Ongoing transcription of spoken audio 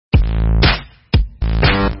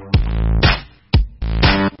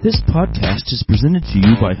This podcast is presented to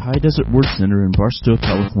you by High Desert Word Center in Barstow,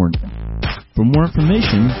 California. For more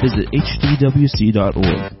information, visit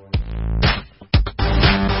hdwc.org.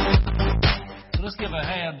 So let's give a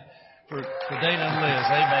hand for Dana and Liz.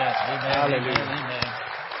 Amen. Amen. Hallelujah. Amen.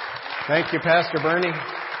 Thank you, Pastor Bernie.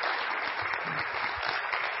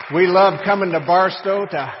 We love coming to Barstow,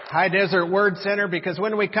 to High Desert Word Center, because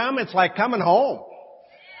when we come, it's like coming home.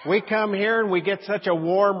 We come here and we get such a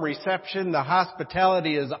warm reception. The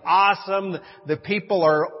hospitality is awesome. The people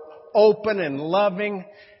are open and loving.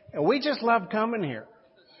 And we just love coming here.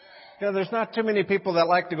 You know, there's not too many people that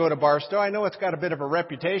like to go to Barstow. I know it's got a bit of a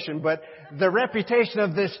reputation, but the reputation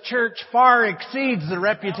of this church far exceeds the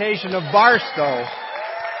reputation of Barstow.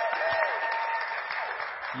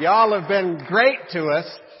 Y'all have been great to us.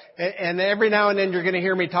 And every now and then you're going to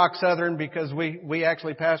hear me talk Southern because we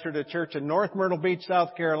actually pastored a church in North Myrtle Beach,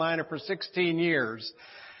 South Carolina for 16 years.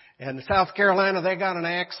 And South Carolina, they got an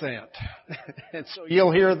accent. And so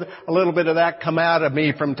you'll hear a little bit of that come out of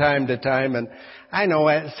me from time to time. And I know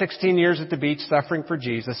 16 years at the beach suffering for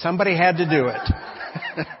Jesus. Somebody had to do it.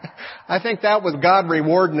 I think that was God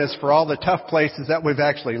rewarding us for all the tough places that we've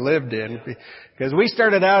actually lived in. Because we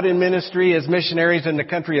started out in ministry as missionaries in the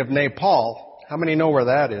country of Nepal. How many know where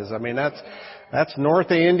that is? I mean, that's north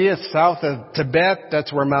of India, south of Tibet.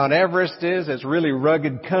 That's where Mount Everest is. It's really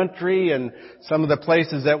rugged country, and some of the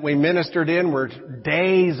places that we ministered in were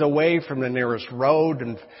days away from the nearest road.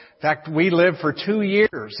 In fact, we lived for 2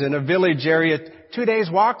 years in a village area, 2 days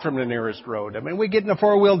walk from the nearest road. I mean, we'd get in a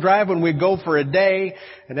four-wheel drive and we'd go for a day,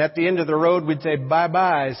 and at the end of the road we'd say,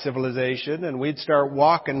 bye-bye, civilization, and we'd start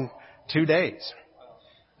walking 2 days.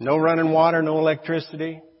 No running water, no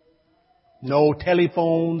electricity. No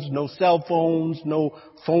telephones, no cell phones, no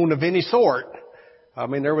phone of any sort. I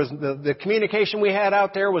mean, there was the communication we had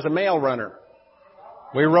out there was a mail runner.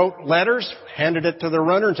 We wrote letters, handed it to the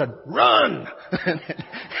runner and said, run!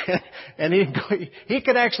 And he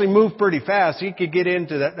could actually move pretty fast. He could get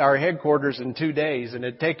into our headquarters in 2 days, and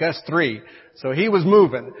it'd take us 3. So he was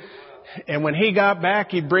moving. And when he got back,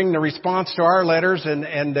 he'd bring the response to our letters,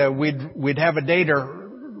 and we'd have a day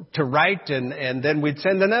to write, and then we'd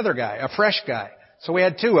send another guy, a fresh guy. So we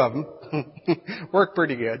had 2 of them. Worked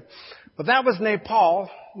pretty good. But that was Nepal.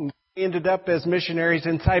 We ended up as missionaries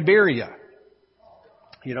in Siberia.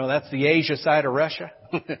 You know, that's the Asia side of Russia.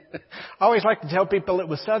 I always like to tell people it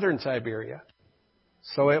was southern Siberia.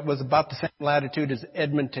 So it was about the same latitude as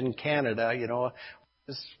Edmonton, Canada. You know,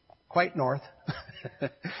 it's quite north.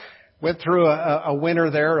 Went through a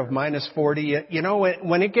winter there of minus 40. You know,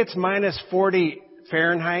 when it gets minus 40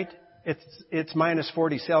 Fahrenheit, it's minus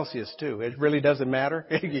 40 Celsius too. It really doesn't matter.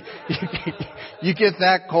 You get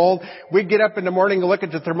that cold. We'd get up in the morning and look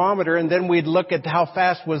at the thermometer, and then we'd look at how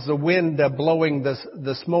fast was the wind blowing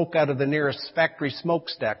the smoke out of the nearest factory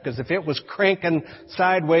smokestack. Because if it was cranking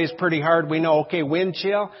sideways pretty hard, we know, okay, wind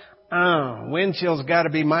chill. Wind chill's got to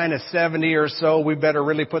be minus 70 or so. We better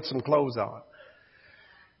really put some clothes on.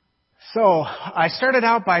 So I started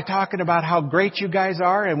out by talking about how great you guys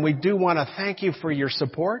are, and we do want to thank you for your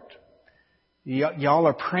support. Y'all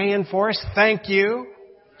are praying for us. Thank you.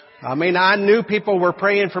 I mean, I knew people were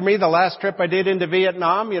praying for me the last trip I did into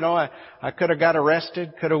Vietnam. You know, I could have got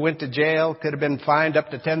arrested, could have went to jail, could have been fined up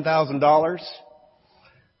to $10,000.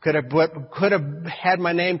 Could have had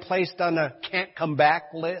my name placed on a can't come back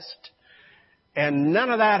list. And none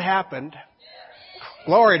of that happened.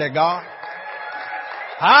 Glory to God.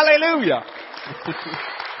 Hallelujah.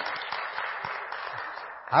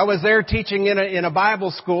 I was there teaching in a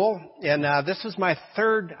Bible school, and this was my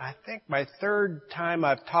third time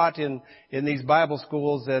I've taught in these Bible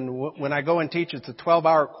schools. And when I go and teach, it's a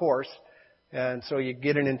 12-hour course, and so you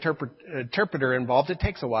get an interpreter involved. It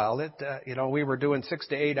takes a while. We were doing 6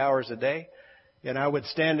 to 8 hours a day, and I would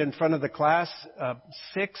stand in front of the class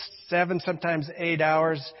 6, 7, sometimes 8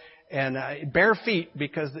 hours, and bare feet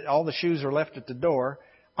because all the shoes are left at the door.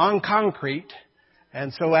 On concrete.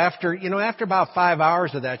 And so after about 5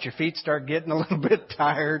 hours of that, your feet start getting a little bit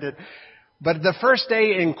tired. But the first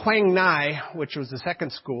day in Quang Ngai, which was the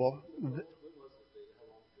second school,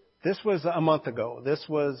 this was a month ago. This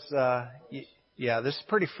was, this is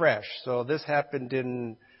pretty fresh. So this happened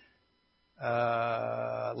in,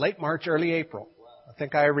 late March, early April. I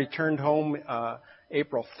think I returned home,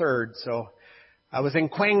 April 3rd. So I was in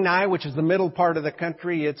Quang Ngai, which is the middle part of the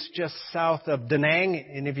country. It's just south of Da Nang.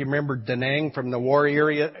 And if you remember Da Nang from the war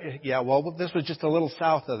area, this was just a little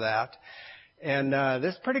south of that. And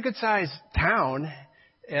this is a pretty good sized town.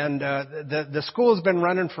 And the school has been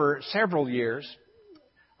running for several years.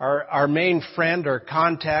 Our main friend or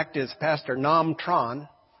contact is Pastor Nam Tran.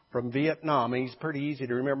 from Vietnam. He's pretty easy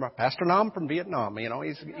to remember. Pastor Nam from Vietnam. You know,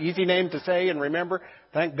 he's an easy name to say and remember.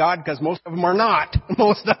 Thank God, because most of them are not.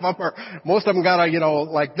 Most of them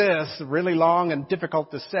got like this, really long and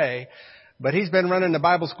difficult to say. But he's been running the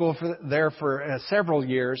Bible school there for several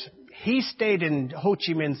years. He stayed in Ho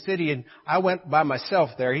Chi Minh City, and I went by myself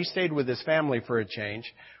there. He stayed with his family for a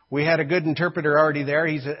change. We had a good interpreter already there.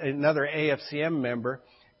 He's another AFCM member.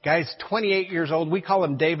 Guy's 28 years old. We call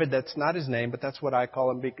him David. That's not his name, but that's what I call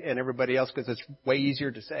him and everybody else, because it's way easier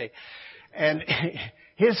to say. And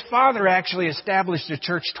his father actually established a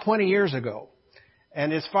church 20 years ago.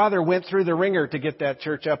 And his father went through the ringer to get that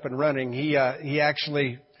church up and running.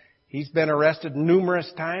 He's been arrested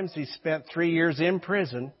numerous times. He spent 3 years in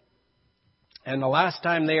prison. And the last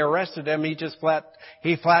time they arrested him, he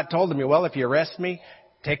flat told me, well, if you arrest me,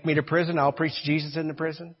 take me to prison. I'll preach Jesus in the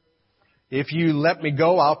prison. If you let me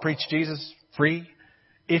go, I'll preach Jesus free.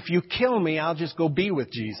 If you kill me, I'll just go be with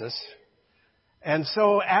Jesus. And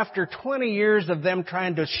so after 20 years of them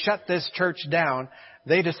trying to shut this church down,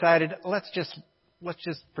 they decided, let's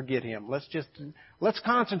just forget him. Let's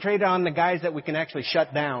concentrate on the guys that we can actually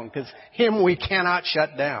shut down, because him we cannot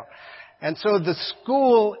shut down. And so the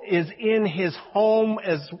school is in his home,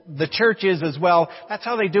 as the church is as well. That's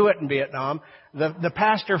how they do it in Vietnam. The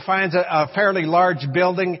pastor finds a fairly large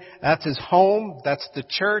building. That's his home. That's the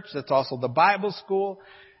church. That's also the Bible school.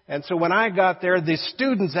 And so when I got there, the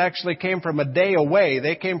students actually came from a day away.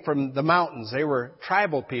 They came from the mountains. They were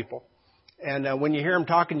tribal people. And when you hear them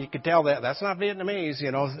talking, you could tell that that's not Vietnamese.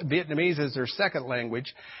 Vietnamese is their second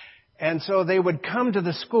language. And so they would come to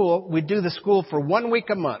the school. We'd do the school for 1 week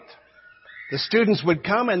a month. The students would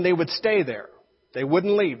come and they would stay there. They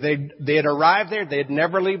wouldn't leave. They'd arrive there. They'd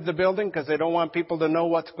never leave the building because they don't want people to know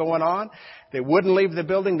what's going on. They wouldn't leave the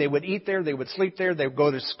building. They would eat there. They would sleep there. They would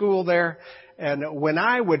go to school there. And when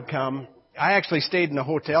I would come, I actually stayed in a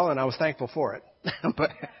hotel, and I was thankful for it.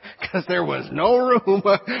 But because there was no room.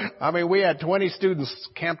 I mean, we had 20 students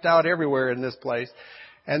camped out everywhere in this place.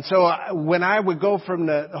 And so when I would go from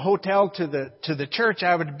the hotel to the church,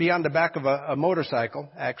 I would be on the back of a motorcycle,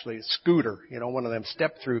 actually a scooter, one of them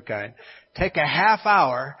step-through kind, take a half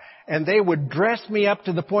hour, and they would dress me up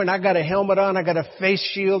to the point I got a helmet on, I got a face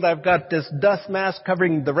shield, I've got this dust mask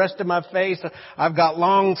covering the rest of my face, I've got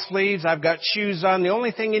long sleeves, I've got shoes on. The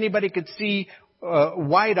only thing anybody could see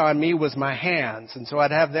white on me was my hands. And so I'd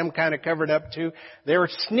have them kind of covered up too. They were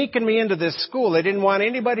sneaking me into this school. They didn't want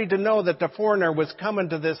anybody to know that the foreigner was coming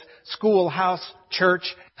to this schoolhouse church.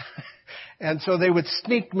 And so they would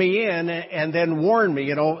sneak me in and then warn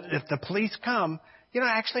me, if the police come.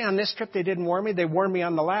 Actually on this trip they didn't warn me. They warned me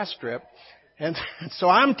on the last trip. And so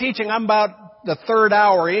I'm teaching. I'm about the third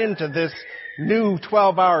hour into this new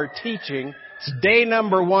 12-hour teaching. It's day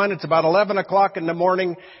number 1. It's about 11 o'clock in the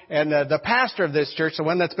morning. And the pastor of this church, the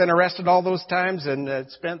one that's been arrested all those times and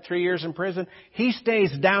spent 3 years in prison, he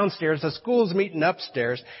stays downstairs. The school's meeting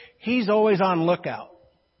upstairs. He's always on lookout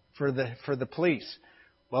for the police.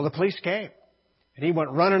 Well, the police came. And he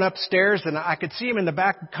went running upstairs, and I could see him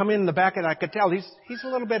come in the back, and I could tell he's a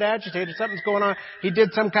little bit agitated. Something's going on. He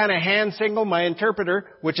did some kind of hand signal. My interpreter,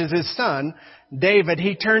 which is his son, David,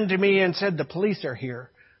 he turned to me and said, "The police are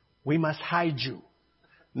here. We must hide you."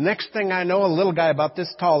 Next thing I know, a little guy about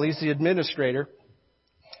this tall, he's the administrator.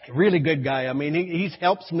 Really good guy. I mean, he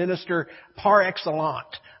helps minister par excellence.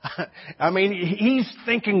 I mean, he's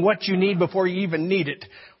thinking what you need before you even need it.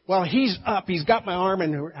 Well, he's up. He's got my arm,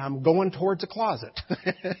 and I'm going towards a closet.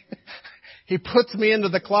 He puts me into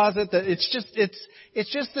the closet. It's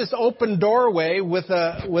just this open doorway with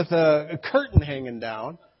a curtain hanging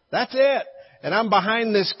down. That's it. And I'm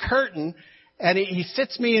behind this curtain. And he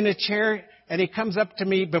sits me in a chair, and he comes up to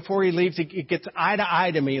me before he leaves. He gets eye to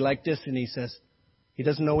eye to me like this, and he says, he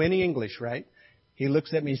doesn't know any English, right? He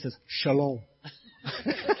looks at me, he says, "Shalom."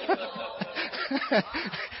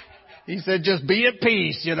 He said, "Just be at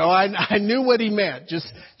peace." I knew what he meant.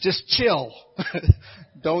 Just chill.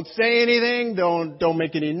 Don't say anything. Don't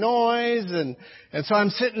make any noise. And so I'm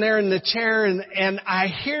sitting there in the chair, and I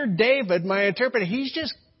hear David, my interpreter, he's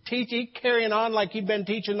just carrying on like he'd been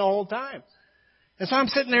teaching the whole time. And so I'm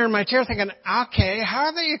sitting there in my chair thinking, okay, how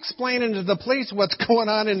are they explaining to the police what's going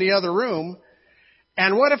on in the other room?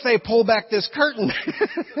 And what if they pull back this curtain?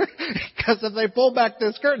 Because if they pull back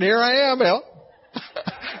this curtain, here I am, Bill.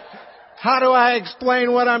 How do I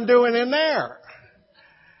explain what I'm doing in there?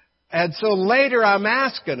 And so later I'm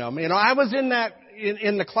asking them, I was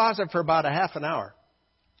in the closet for about a half an hour.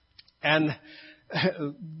 And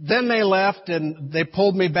then they left and they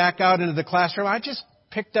pulled me back out into the classroom. I just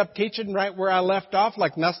picked up teaching right where I left off,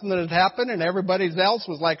 like nothing had happened, and everybody else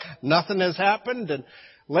was like nothing has happened. And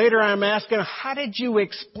Later I'm asking, how did you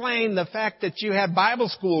explain the fact that you had Bible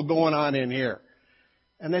school going on in here?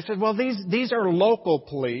 And they said, well, these are local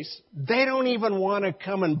police. They don't even want to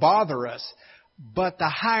come and bother us, but the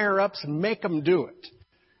higher-ups make them do it.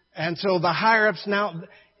 And so the higher-ups now,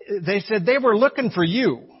 they said they were looking for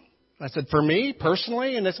you. I said, for me,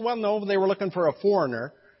 personally? And they said, well, no, they were looking for a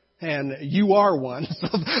foreigner, and you are one. So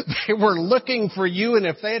they were looking for you, and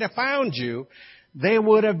if they'd have found you, they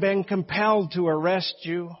would have been compelled to arrest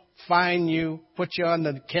you, fine you, put you on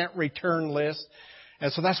the can't return list.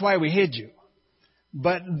 And so that's why we hid you.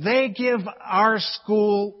 But they give our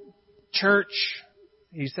school, church,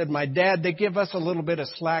 he said, my dad, they give us a little bit of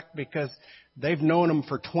slack because they've known him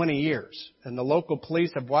for 20 years. And the local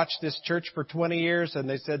police have watched this church for 20 years, and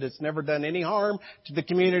they said it's never done any harm to the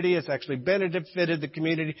community. It's actually benefited the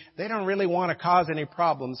community. They don't really want to cause any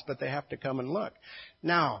problems, but they have to come and look.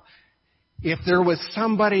 Now, if there was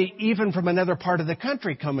somebody even from another part of the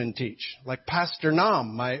country come and teach, like Pastor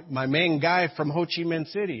Nam, my main guy from Ho Chi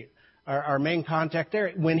Minh City, our main contact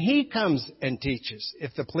there, when he comes and teaches,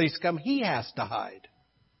 if the police come, he has to hide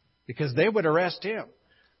because they would arrest him.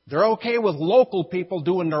 They're okay with local people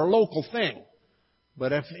doing their local thing.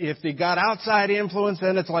 But if they got outside influence,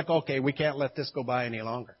 then it's like, okay, we can't let this go by any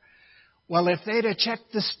longer. Well, if they'd have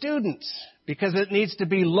checked the students, because it needs to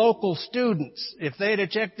be local students. If they'd have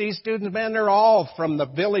checked these students, man, they're all from the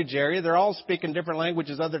village area. They're all speaking different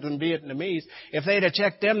languages other than Vietnamese. If they'd have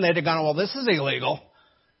checked them, they'd have gone, well, this is illegal.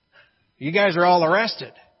 You guys are all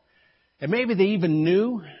arrested. And maybe they even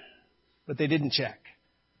knew, but they didn't check.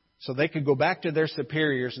 So they could go back to their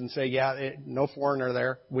superiors and say, yeah, no foreigner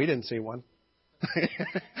there. We didn't see one.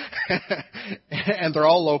 And they're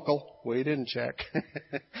all local. We didn't check.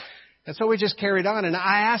 And so we just carried on. And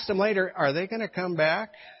I asked them later, are they going to come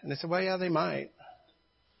back? And they said, well, yeah, they might.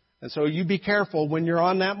 And so you be careful when you're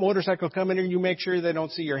on that motorcycle coming in. You make sure they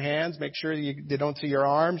don't see your hands. Make sure they don't see your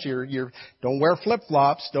arms. Don't wear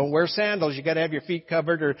flip-flops. Don't wear sandals. You got to have your feet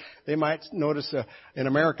covered, or they might notice an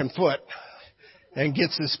American foot and get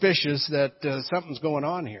suspicious that something's going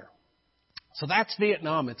on here. So that's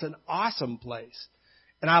Vietnam. It's an awesome place.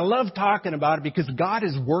 And I love talking about it because God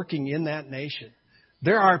is working in that nation.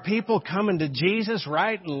 There are people coming to Jesus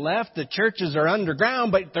right and left. The churches are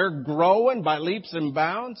underground, but they're growing by leaps and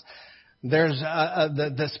bounds. There's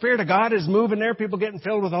the Spirit of God is moving there. People getting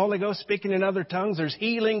filled with the Holy Ghost, speaking in other tongues. There's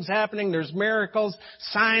healings happening. There's miracles,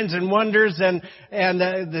 signs and wonders. And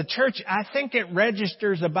the church, I think it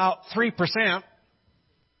registers about 3%,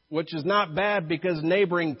 which is not bad because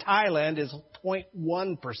neighboring Thailand is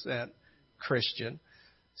 0.1% Christian.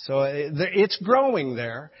 So it's growing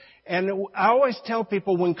there. And I always tell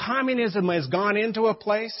people when communism has gone into a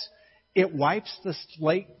place, it wipes the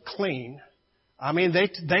slate clean. I mean,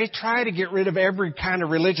 they try to get rid of every kind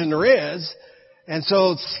of religion there is. And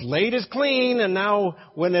so slate is clean. And now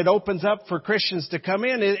when it opens up for Christians to come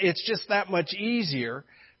in, it's just that much easier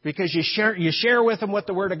because you share with them what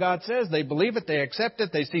the Word of God says. They believe it. They accept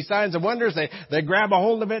it. They see signs and wonders. They grab a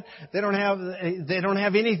hold of it. They don't have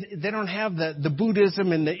the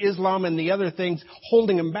Buddhism and the Islam and the other things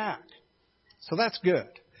holding them back. So that's good.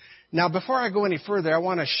 Now, before I go any further, I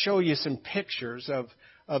want to show you some pictures of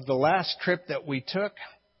the last trip that we took.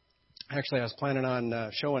 Actually, I was planning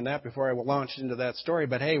on showing that before I launched into that story,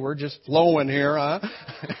 but hey, we're just flowing here, huh?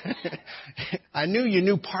 I knew you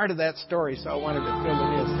knew part of that story, so I wanted to fill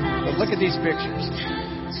it in. But look at these pictures.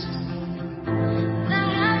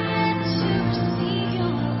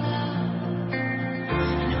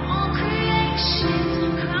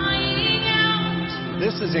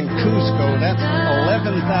 This is in Cusco. That's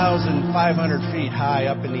 11,500 feet high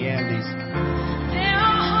up in the Andes.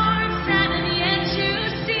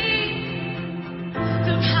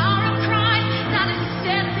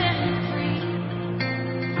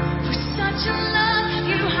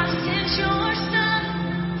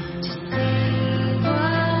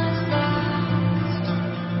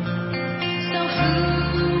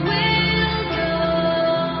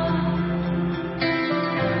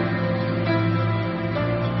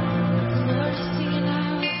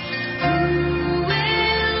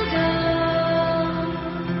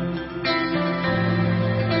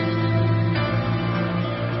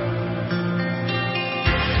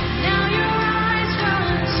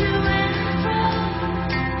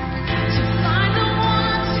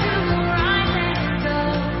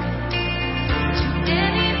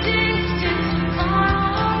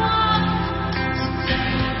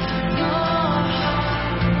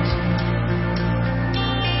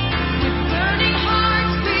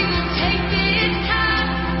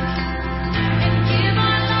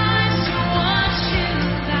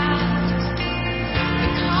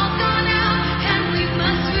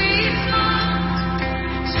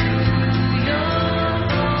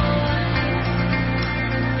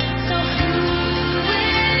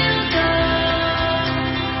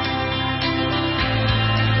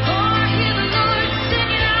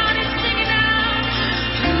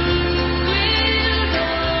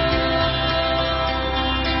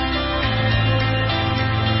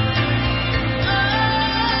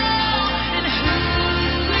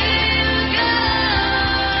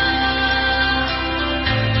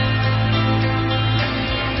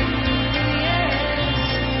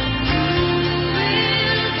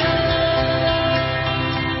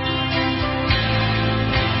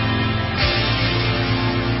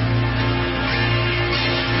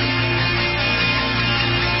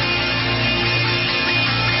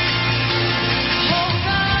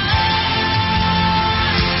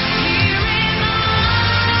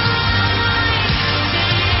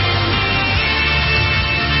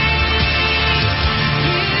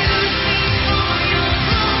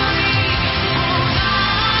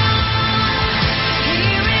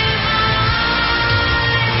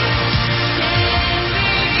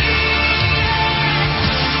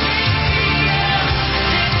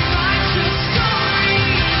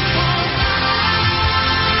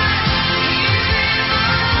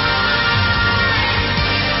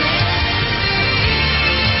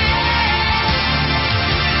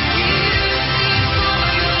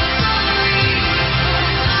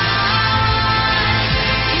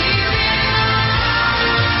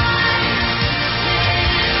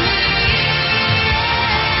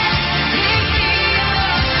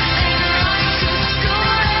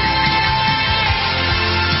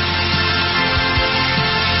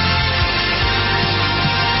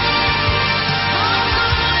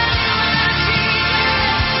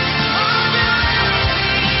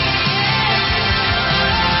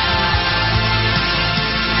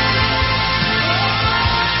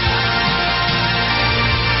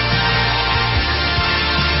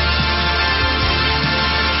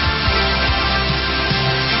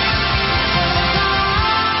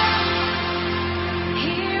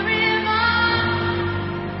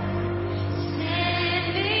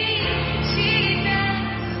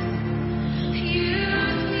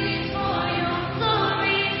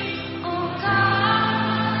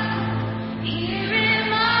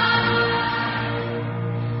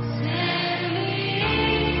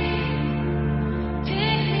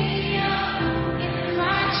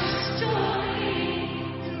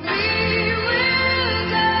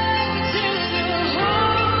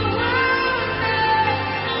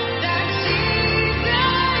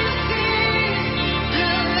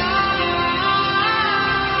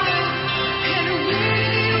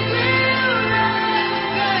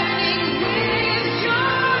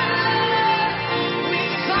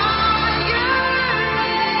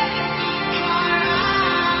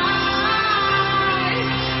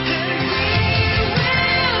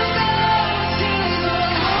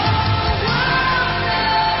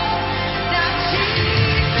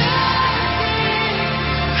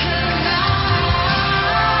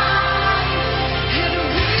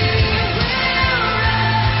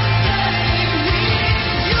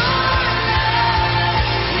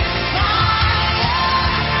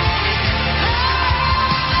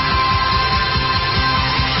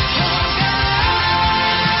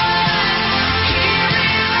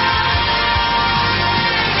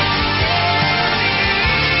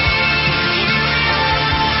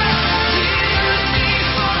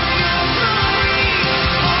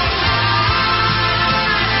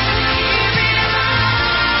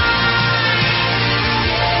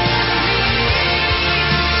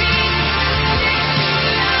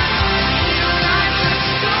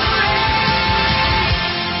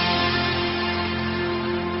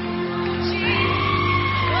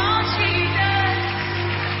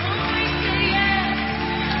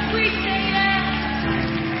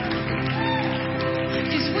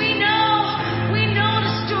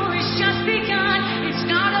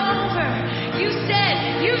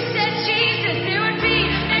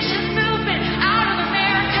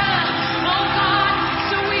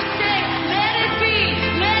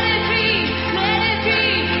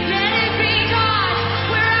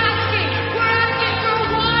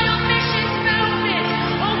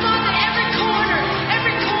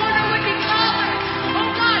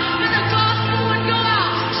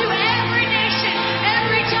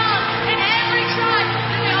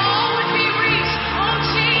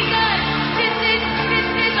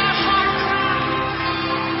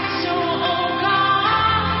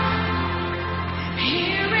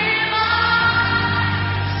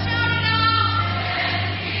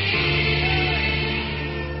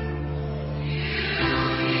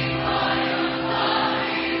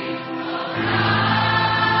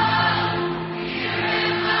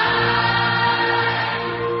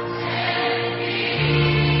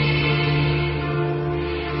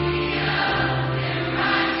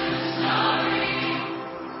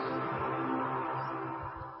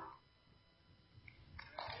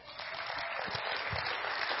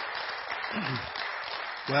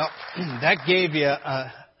 Well, that gave you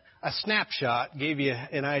a snapshot, gave you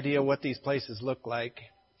an idea what these places look like.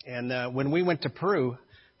 And when we went to Peru,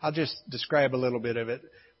 I'll just describe a little bit of it.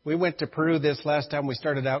 We went to Peru this last time. We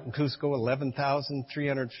started out in Cusco,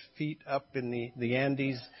 11,300 feet up in the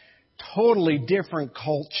Andes. Totally different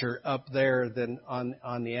culture up there than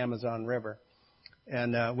on the Amazon River.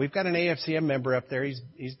 And we've got an AFCM member up there.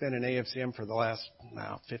 He's been an AFCM for the last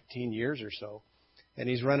 15 years or so. And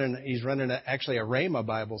he's running actually a Rhema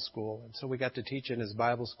Bible school. And so we got to teach in his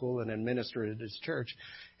Bible school and administer at his church.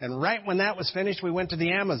 And right when that was finished, we went to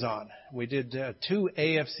the Amazon. We did 2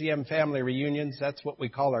 AFCM family reunions. That's what we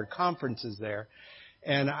call our conferences there.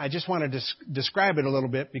 And I just want to describe it a little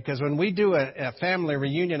bit, because when we do a family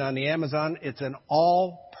reunion on the Amazon, it's an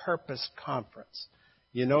all-purpose conference.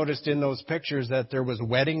 You noticed in those pictures that there was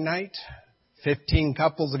wedding night. 15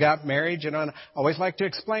 couples got married. I always like to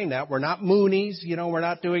explain that. We're not Moonies. We're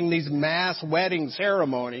not doing these mass wedding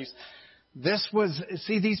ceremonies.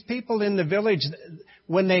 These people in the village,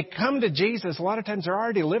 when they come to Jesus, a lot of times they're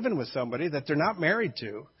already living with somebody that they're not married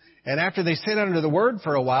to. And after they sit under the Word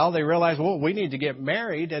for a while, they realize, well, we need to get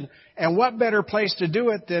married. And what better place to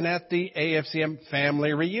do it than at the AFCM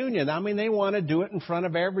family reunion? I mean, they want to do it in front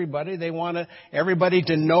of everybody. They want everybody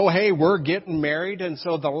to know, hey, we're getting married. And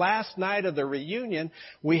so the last night of the reunion,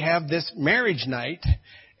 we have this marriage night.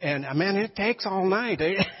 And, man, it takes all night.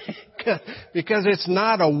 Because it's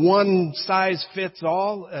not a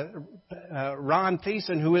one-size-fits-all. Ron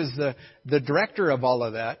Thiessen, who is the director of all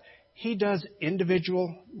of that, he does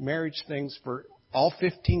individual marriage things for all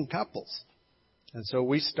 15 couples. And so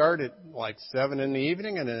we start at like 7 in the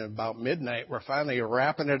evening, and then about midnight we're finally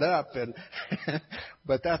wrapping it up.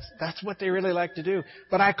 But that's what they really like to do.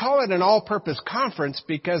 But I call it an all-purpose conference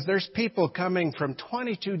because there's people coming from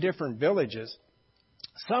 22 different villages.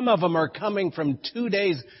 Some of them are coming from 2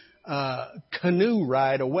 days canoe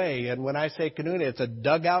ride away. And when I say canoe, it's a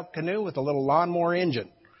dugout canoe with a little lawnmower engine.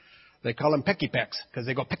 They call them pecky-pecks because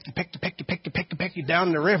they go pecky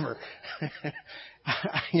down the river.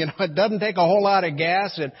 It doesn't take a whole lot of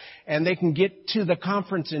gas, and they can get to the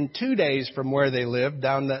conference in 2 days from where they live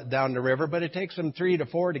down the river, but it takes them 3 to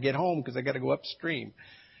 4 to get home because they got to go upstream.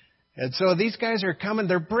 And so these guys are coming.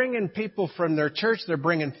 They're bringing people from their church. They're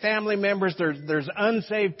bringing family members. There's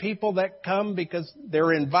unsaved people that come because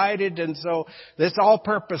they're invited. And so this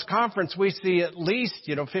all-purpose conference, we see at least,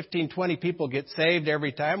 15, 20 people get saved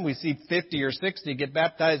every time. We see 50 or 60 get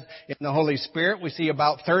baptized in the Holy Spirit. We see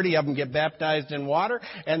about 30 of them get baptized in water.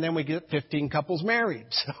 And then we get 15 couples married.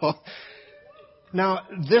 So now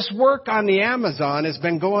this work on the Amazon has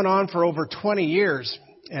been going on for over 20 years.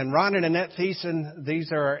 And Ron and Annette Thiessen, these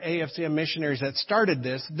are our AFCM missionaries that started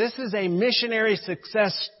this. This is a missionary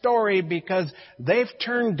success story because they've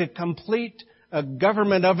turned to complete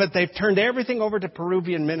government of it. They've turned everything over to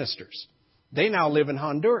Peruvian ministers. They now live in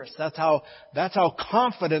Honduras. That's how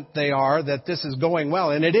confident they are that this is going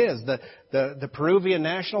well. And it is. The Peruvian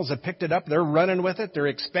nationals have picked it up. They're running with it. They're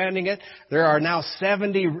expanding it. There are now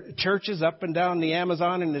 70 churches up and down the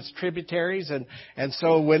Amazon and its tributaries. And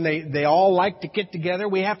so when they all like to get together,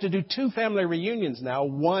 we have to do 2 family reunions now.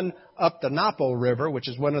 One up the Napo River, which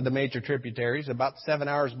is one of the major tributaries, about 7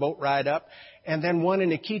 hours boat ride up. And then one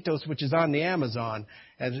in Iquitos, which is on the Amazon,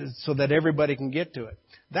 so that everybody can get to it.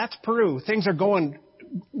 That's Peru. Things are going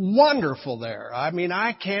wonderful there. I mean,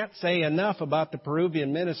 I can't say enough about the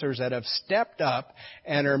Peruvian ministers that have stepped up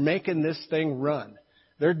and are making this thing run.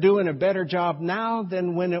 They're doing a better job now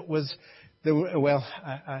than when it was,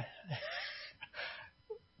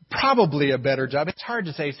 probably a better job. It's hard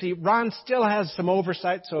to say. See, Ron still has some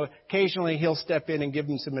oversight, so occasionally he'll step in and give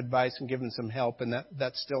them some advice and give them some help, and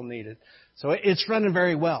that's still needed. So it's running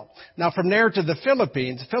very well. Now, from there to the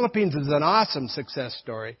Philippines. The Philippines is an awesome success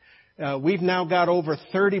story. We've now got over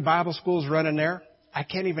 30 Bible schools running there. I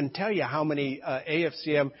can't even tell you how many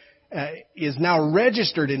AFCM is now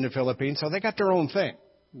registered in the Philippines, so they got their own thing.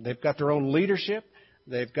 They've got their own leadership.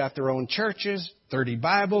 They've got their own churches, 30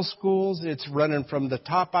 Bible schools. It's running from the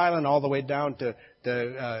top island all the way down to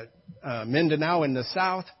Mindanao in the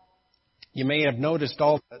south. You may have noticed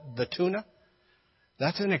all the tuna.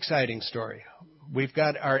 That's an exciting story. We've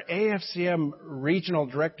got our AFCM regional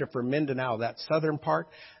director for Mindanao, that southern part.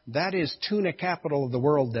 That is tuna capital of the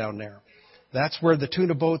world down there. That's where the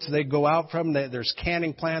tuna boats, they go out from. There's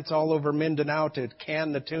canning plants all over Mindanao to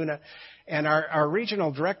can the tuna. And our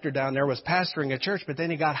regional director down there was pastoring a church, but then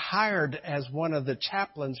he got hired as one of the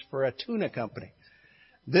chaplains for a tuna company.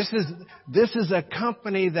 This is a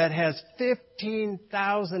company that has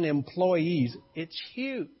 15,000 employees. It's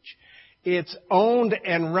huge. It's owned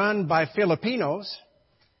and run by Filipinos.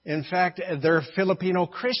 In fact, they're Filipino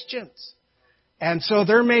Christians. And so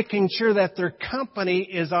they're making sure that their company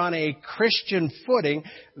is on a Christian footing.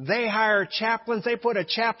 They hire chaplains. They put a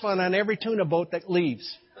chaplain on every tuna boat that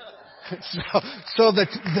leaves. So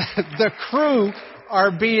the crew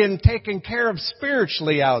are being taken care of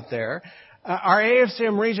spiritually out there. Our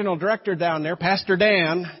AFCM regional director down there, Pastor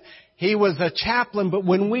Dan, he was a chaplain, but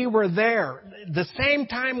when we were there, the same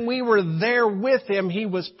time we were there with him, he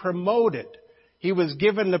was promoted. He was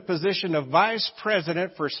given the position of vice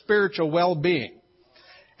president for spiritual well-being.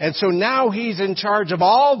 And so now he's in charge of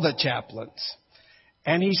all the chaplains.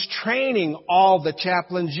 And he's training all the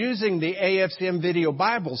chaplains using the AFCM Video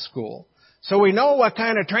Bible School. So we know what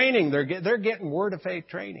kind of training they're getting. They're getting Word of Faith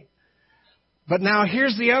training. But now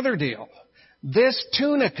here's the other deal. This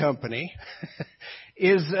tuna company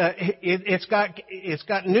it's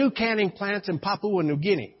got new canning plants in Papua New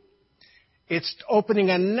Guinea. It's opening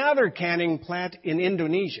another canning plant in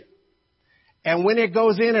Indonesia. And when it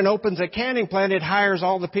goes in and opens a canning plant, it hires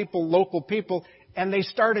all the people, local people, and they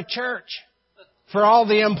start a church for all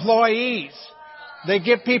the employees. They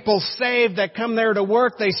get people saved that come there to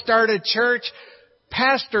work. They start a church.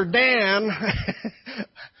 Pastor Dan,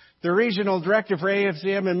 the regional director for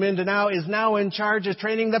AFCM in Mindanao, is now in charge of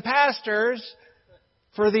training the pastors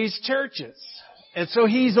for these churches. And so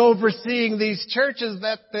he's overseeing these churches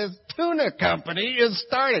that this tuna company is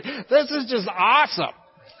starting. This is just awesome.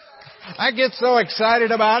 I get so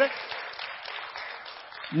excited about it.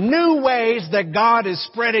 New ways that God is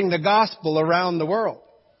spreading the gospel around the world.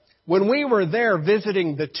 When we were there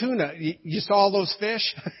visiting the tuna, you saw those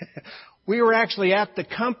fish? We were actually at the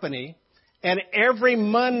company, and every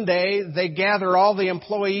Monday they gather all the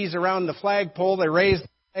employees around the flagpole. They raise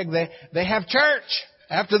the flag. They have church.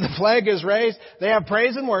 After the flag is raised, they have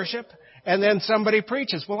praise and worship, and then somebody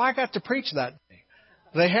preaches. Well, I got to preach that day.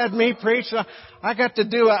 They had me preach. I got to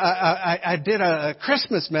do I did a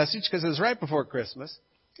Christmas message because it was right before Christmas.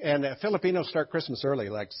 And Filipinos start Christmas early,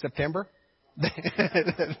 like September.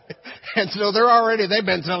 And so they've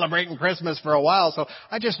been celebrating Christmas for a while. So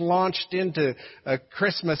I just launched into a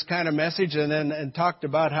Christmas kind of message and talked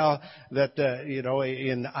about how that,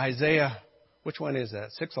 in Isaiah, which one is that?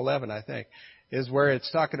 6:11, I think, is where it's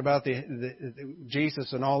talking about the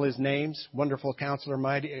Jesus and all his names, Wonderful Counselor,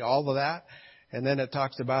 Mighty, all of that. And then it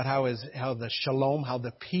talks about how the shalom, how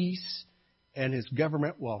the peace and his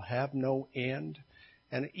government will have no end.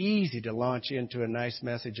 And easy to launch into a nice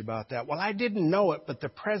message about that. Well, I didn't know it, but the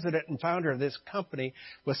president and founder of this company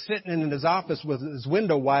was sitting in his office with his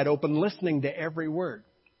window wide open, listening to every word.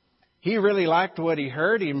 He really liked what he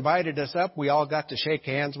heard. He invited us up. We all got to shake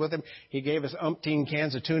hands with him. He gave us umpteen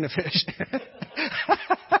cans of tuna fish.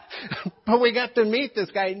 But we got to meet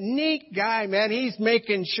this guy. Neat guy, man. He's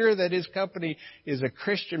making sure that his company is a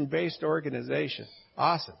Christian-based organization.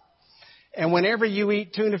 Awesome. And whenever you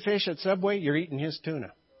eat tuna fish at Subway, you're eating his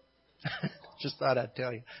tuna. Just thought I'd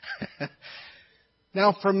tell you.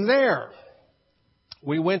 Now, from there,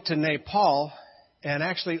 we went to Nepal. And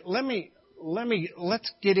actually,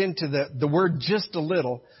 let's get into the word just a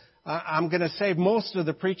little. I'm going to save most of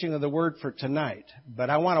the preaching of the word for tonight, but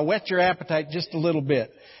I want to whet your appetite just a little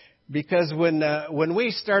bit, because when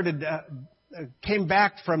we started, came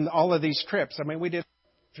back from all of these trips, I mean, we did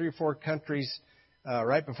 3 or 4 countries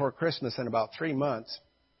right before Christmas in about 3 months.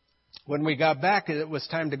 When we got back, it was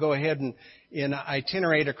time to go ahead and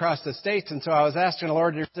itinerate across the States, and so I was asking the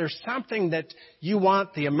Lord, is there something that you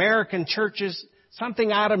want the American churches,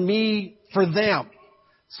 something out of me for them?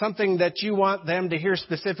 Something that you want them to hear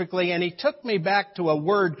specifically. And he took me back to a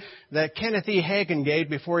word that Kenneth E. Hagin gave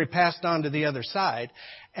before he passed on to the other side.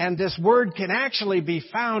 And this word can actually be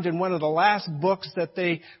found in one of the last books that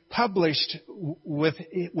they published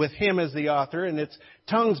with him as the author, and it's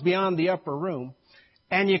Tongues Beyond the Upper Room.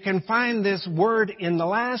 And you can find this word in the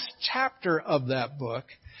last chapter of that book.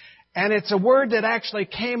 And it's a word that actually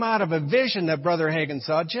came out of a vision that Brother Hagin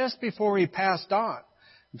saw just before he passed on.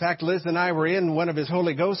 In fact, Liz and I were in one of his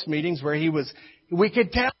Holy Ghost meetings where we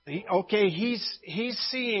could tell, okay, he's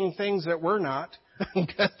seeing things that we're not.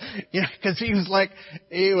 Because he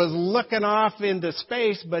was looking off into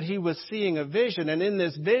space, but he was seeing a vision. And in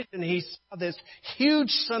this vision, he saw this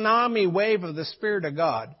huge tsunami wave of the Spirit of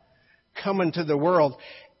God coming to the world.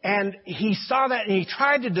 And he saw that and he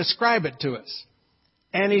tried to describe it to us.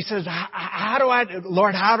 And he says,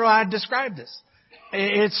 Lord, how do I describe this?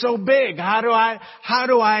 It's so big. How do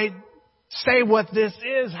I say what this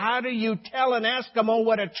is? How do you tell an Eskimo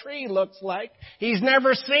what a tree looks like? He's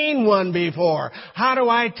never seen one before. How do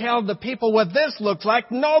I tell the people what this looks like?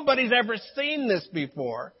 Nobody's ever seen this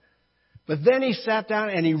before. But then he sat down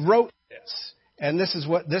and he wrote this. And this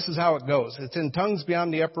is how it goes. It's in Tongues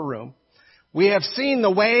Beyond the Upper Room. We have seen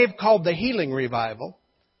the wave called the healing revival.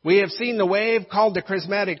 We have seen the wave called the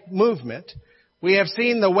charismatic movement. We have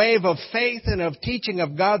seen the wave of faith and of teaching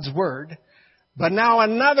of God's Word. But now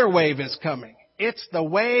another wave is coming. It's the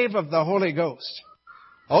wave of the Holy Ghost.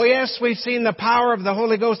 Oh yes, we've seen the power of the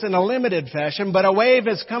Holy Ghost in a limited fashion, but a wave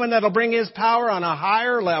is coming that'll bring His power on a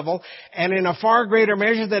higher level and in a far greater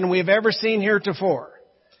measure than we've ever seen heretofore.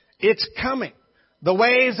 It's coming. The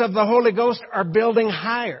waves of the Holy Ghost are building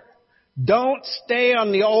higher. Don't stay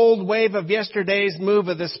on the old wave of yesterday's move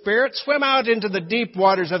of the Spirit. Swim out into the deep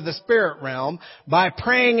waters of the Spirit realm by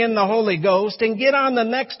praying in the Holy Ghost and get on the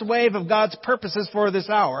next wave of God's purposes for this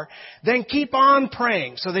hour. Then keep on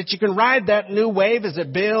praying so that you can ride that new wave as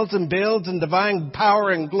it builds and builds in divine power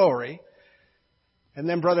and glory. And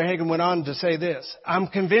then Brother Hagin went on to say this: I'm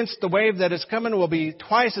convinced the wave that is coming will be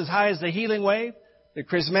twice as high as the healing wave, the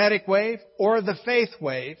charismatic wave, or the faith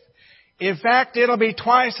wave. In fact, it'll be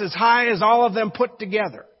twice as high as all of them put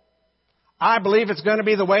together. I believe it's going to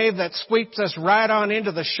be the wave that sweeps us right on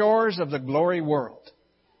into the shores of the glory world.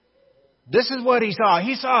 This is what he saw.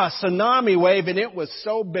 He saw a tsunami wave and it was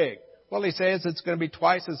so big. Well, he says it's going to be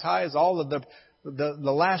twice as high as all of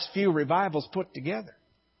the last few revivals put together.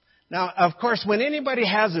 Now, of course, when anybody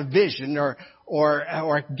has a vision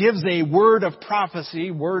or gives a word of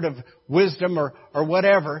prophecy, word of wisdom or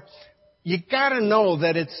whatever, you gotta know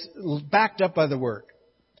that it's backed up by the Word.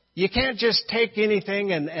 You can't just take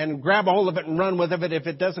anything and grab a hold of it and run with it if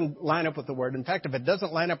it doesn't line up with the Word. In fact, if it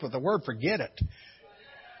doesn't line up with the Word, forget it.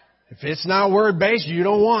 If it's not Word-based, you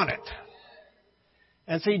don't want it.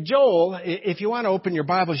 And see, Joel, if you want to open your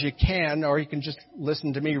Bibles, you can, or you can just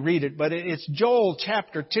listen to me read it, but it's Joel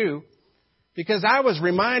chapter 2, because I was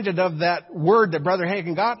reminded of that word that Brother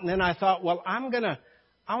Hagin got, and then I thought, well,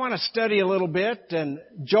 I want to study a little bit, and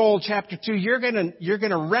Joel chapter 2, you're going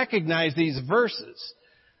to recognize these verses.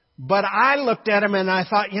 But I looked at them and I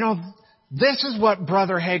thought, this is what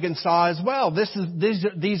Brother Hagin saw as well.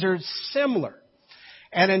 These are similar.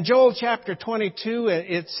 And in Joel chapter 22,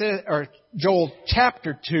 it says, or Joel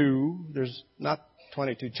chapter 2, there's not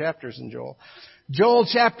 22 chapters in Joel. Joel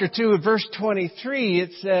chapter 2, verse 23,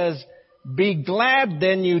 it says, "Be glad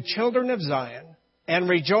then, you children of Zion, and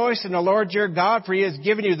rejoice in the Lord your God, for He has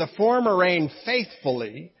given you the former rain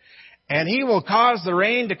faithfully, and He will cause the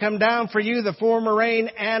rain to come down for you, the former rain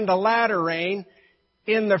and the latter rain,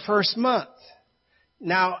 in the first month."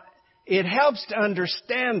 Now, it helps to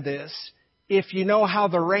understand this if you know how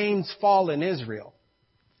the rains fall in Israel.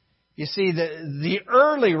 You see, the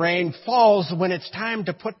early rain falls when it's time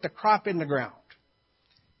to put the crop in the ground.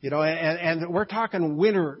 And we're talking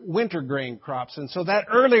winter grain crops. And so that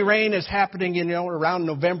early rain is happening, around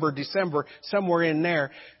November, December, somewhere in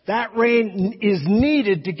there. That rain is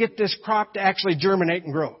needed to get this crop to actually germinate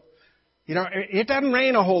and grow. It doesn't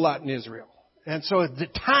rain a whole lot in Israel. And so the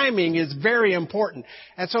timing is very important.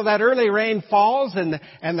 And so that early rain falls and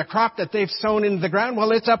the crop that they've sown into the ground,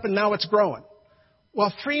 well, it's up and now it's growing.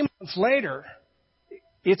 Well, 3 months later,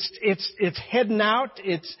 it's heading out.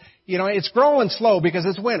 It's growing slow because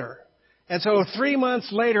it's winter. And so 3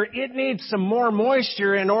 months later, it needs some more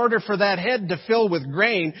moisture in order for that head to fill with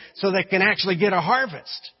grain so they can actually get a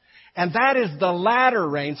harvest. And that is the latter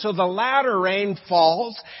rain. So the latter rain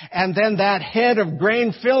falls, and then that head of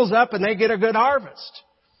grain fills up and they get a good harvest.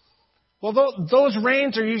 Well, those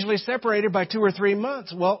rains are usually separated by 2 or 3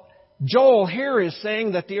 months. Well, Joel here is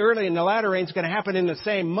saying that the early and the latter rain is going to happen in the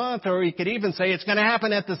same month, or he could even say it's going to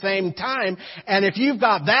happen at the same time. And if you've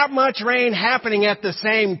got that much rain happening at the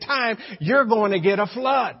same time, you're going to get a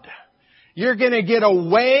flood. You're going to get a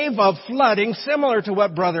wave of flooding similar to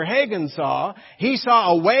what Brother Hagin saw. He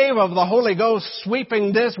saw a wave of the Holy Ghost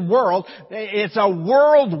sweeping this world. It's a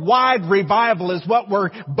worldwide revival is what we're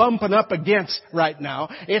bumping up against right now.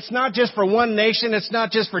 It's not just for one nation. It's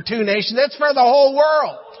not just for 2 nations. It's for the whole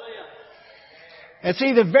world. And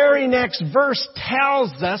see, the very next verse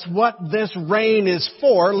tells us what this rain is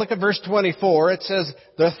for. Look at verse 24. It says,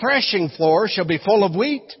 "The threshing floor shall be full of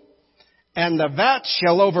wheat, and the vats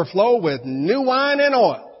shall overflow with new wine and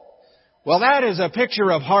oil." Well, that is a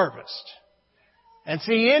picture of harvest. And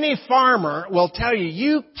see, any farmer will tell you,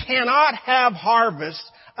 you cannot have harvest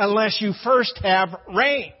unless you first have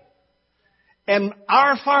rain. And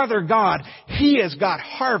our Father God, He has got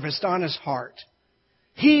harvest on His heart.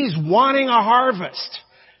 He's wanting a harvest.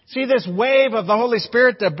 See, this wave of the Holy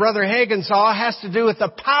Spirit that Brother Hagin saw has to do with the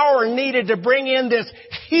power needed to bring in this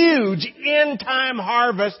huge end-time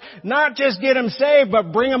harvest. Not just get them saved,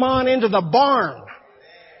 but bring them on into the barn.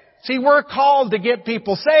 See, we're called to get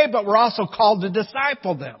people saved, but we're also called to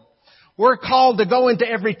disciple them. We're called to go into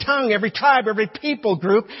every tongue, every tribe, every people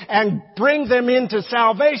group and bring them into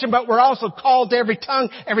salvation. But we're also called to every tongue,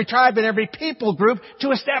 every tribe, and every people group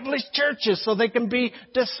to establish churches so they can be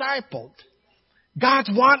discipled.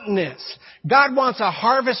 God's wanting this. God wants a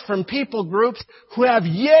harvest from people groups who have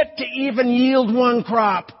yet to even yield one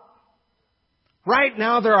crop. Right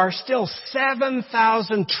now there are still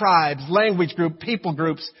 7,000 tribes, language group, people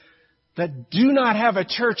groups that do not have a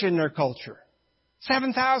church in their culture.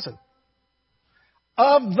 7,000.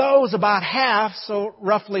 Of those, about half, so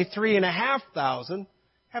roughly 3,500,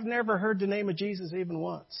 have never heard the name of Jesus even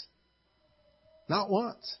once. Not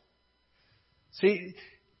once. See,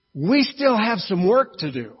 we still have some work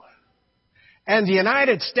to do. And the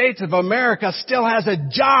United States of America still has a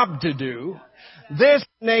job to do. This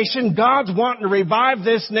nation, God's wanting to revive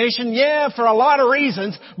this nation, for a lot of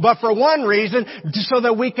reasons, but for one reason, so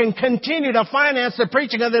that we can continue to finance the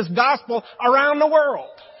preaching of this gospel around the world.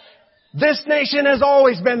 This nation has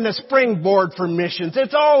always been the springboard for missions.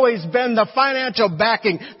 It's always been the financial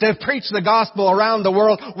backing to preach the gospel around the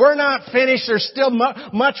world. We're not finished. There's still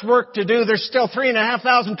much work to do. There's still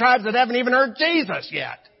 3,500 tribes that haven't even heard Jesus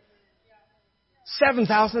yet.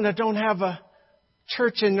 7,000 that don't have a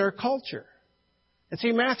church in their culture. And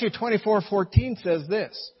see, Matthew 24:14 says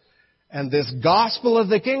this, "And this gospel of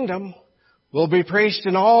the kingdom will be preached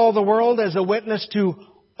in all the world as a witness to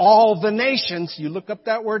all the nations." You look up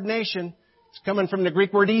that word nation. It's coming from the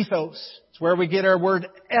Greek word ethos. It's where we get our word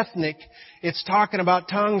ethnic. It's talking about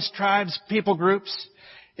tongues, tribes, people groups.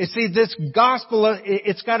 You see, this gospel,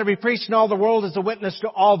 it's got to be preached in all the world as a witness to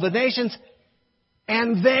all the nations.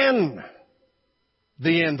 And then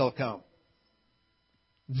the end will come.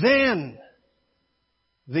 Then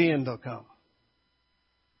the end will come.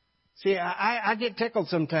 See, I get tickled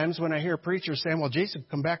sometimes when I hear preachers saying, well, Jesus will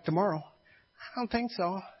come back tomorrow. I don't think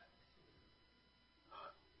so.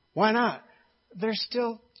 Why not? There's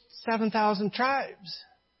still 7,000 tribes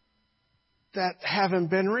that haven't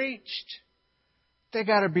been reached. They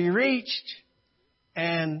got to be reached,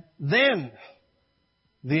 and then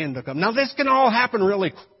the end will come. Now, this can all happen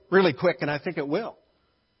really, really quick, and I think it will.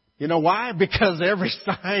 You know why? Because every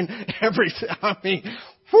sign,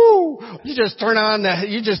 you just turn on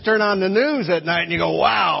the news at night and you go,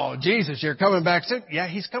 wow, Jesus, you're coming back soon. Yeah,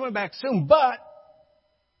 He's coming back soon, but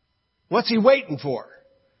what's He waiting for?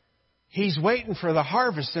 He's waiting for the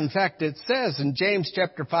harvest. In fact, it says in James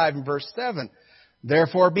chapter 5 and verse 7,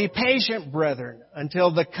 "Therefore be patient, brethren,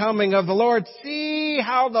 until the coming of the Lord. See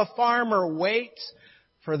how the farmer waits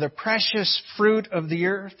for the precious fruit of the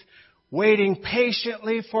earth, waiting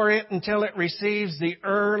patiently for it until it receives the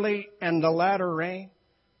early and the latter rain."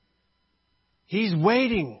 He's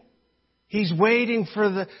waiting. He's waiting for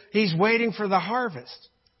the harvest.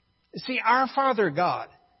 See, our Father God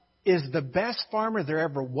is the best farmer there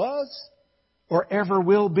ever was or ever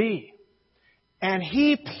will be. And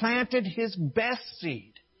He planted His best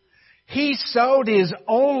seed. He sowed His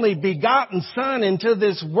only begotten Son into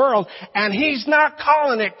this world, and He's not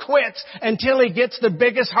calling it quits until He gets the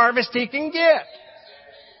biggest harvest He can get.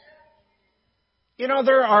 You know,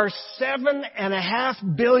 there are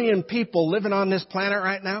 7.5 billion people living on this planet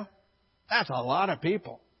right now. That's a lot of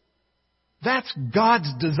people. That's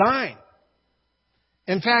God's design.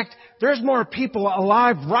 In fact, there's more people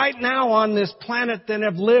alive right now on this planet than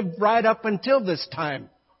have lived right up until this time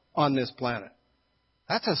on this planet.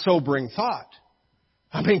 That's a sobering thought.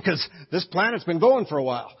 I mean, because this planet's been going for a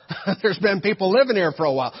while. There's been people living here for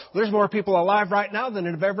a while. There's more people alive right now than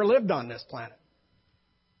have ever lived on this planet.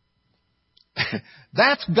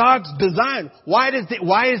 That's God's design. Why does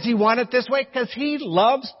He want it this way? Because He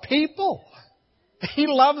loves people. He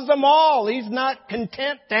loves them all. He's not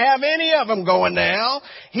content to have any of them going to hell.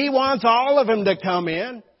 He wants all of them to come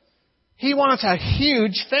in. He wants a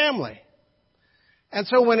huge family. And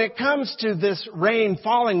so when it comes to this rain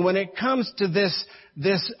falling, when it comes to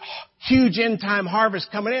this huge end time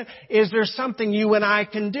harvest coming in, is there something you and I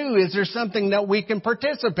can do? Is there something that we can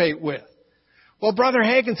participate with? Well, Brother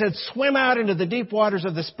Hagin said, swim out into the deep waters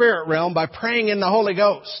of the spirit realm by praying in the Holy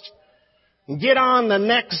Ghost. Get on the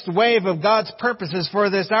next wave of God's purposes for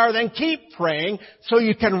this hour, then keep praying so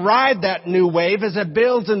you can ride that new wave as it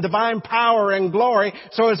builds in divine power and glory.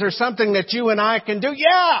 So is there something that you and I can do?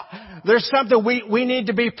 Yeah! There's something we need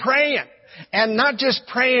to be praying. And not just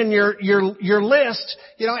praying your list.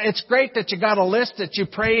 You know, it's great that you got a list that you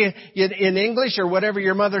pray in English or whatever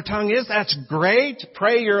your mother tongue is. That's great.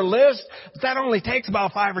 Pray your list. But that only takes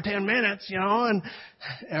about 5 or 10 minutes, you know,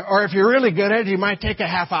 or if you're really good at it, you might take a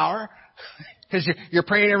half hour. Because you're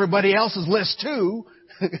praying everybody else's list too,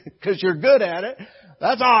 because you're good at it.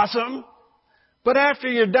 That's awesome. But after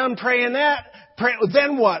you're done praying that,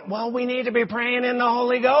 Then what? Well, we need to be praying in the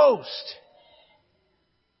Holy Ghost.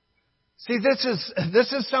 See,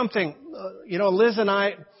 this is something, Liz and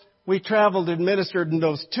I, we traveled and ministered in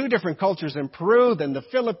those two different cultures in Peru, then the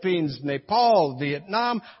Philippines, Nepal,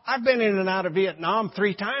 Vietnam. I've been in and out of Vietnam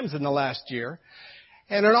 3 times in the last year.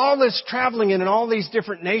 And in all this traveling and in all these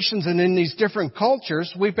different nations and in these different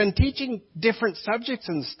cultures, we've been teaching different subjects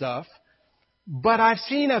and stuff, but I've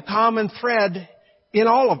seen a common thread in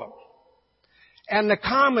all of them. And the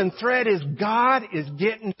common thread is God is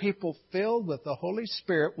getting people filled with the Holy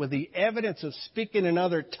Spirit with the evidence of speaking in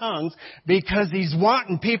other tongues because He's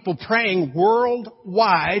wanting people praying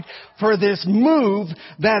worldwide for this move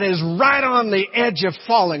that is right on the edge of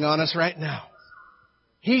falling on us right now.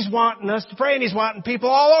 He's wanting us to pray, and He's wanting people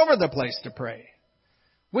all over the place to pray.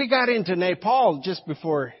 We got into Nepal just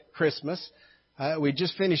before Christmas. We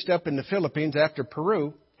just finished up in the Philippines after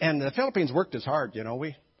Peru, and the Philippines worked us hard,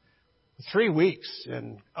 3 weeks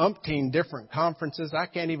and umpteen different conferences. I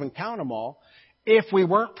can't even count them all. If we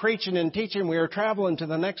weren't preaching and teaching, we were traveling to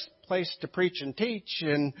the next place to preach and teach.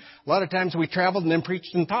 And a lot of times we traveled and then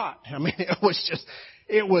preached and taught. I mean,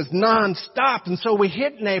 it was nonstop. And so we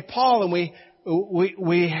hit Nepal and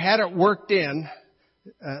we had it worked in.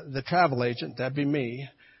 The travel agent, that'd be me,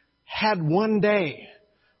 had one day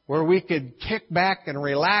where we could kick back and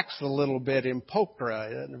relax a little bit in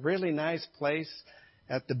Pokhara, a really nice place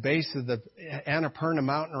at the base of the Annapurna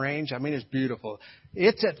mountain range. I mean, it's beautiful.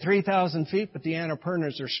 It's at 3,000 feet, but the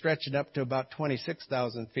Annapurnas are stretching up to about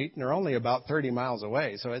 26,000 feet, and they're only about 30 miles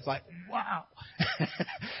away. So it's like, wow.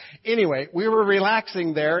 Anyway, we were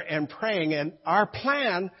relaxing there and praying, and our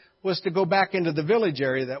plan was to go back into the village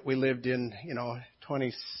area that we lived in,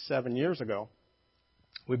 27 years ago.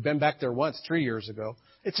 We've been back there once, 3 years ago.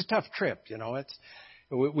 It's a tough trip,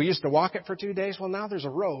 we used to walk it for 2 days. Well, now there's a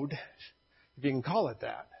road, if you can call it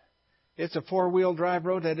that. It's a 4-wheel drive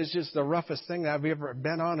road that is just the roughest thing that I've ever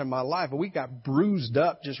been on in my life. We got bruised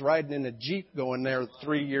up just riding in a Jeep going there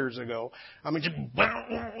 3 years ago. I mean,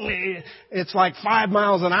 it's like 5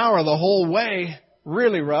 miles an hour the whole way.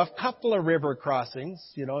 Really rough. Couple of river crossings,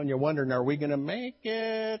 and you're wondering, are we going to make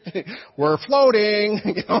it? We're floating,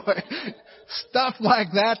 stuff like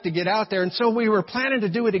that to get out there. And so we were planning to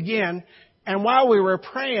do it again. And while we were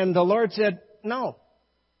praying, the Lord said, no.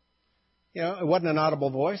 It wasn't an audible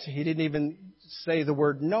voice. He didn't even say the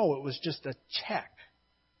word no. It was just a check.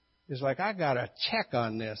 It's like, I got a check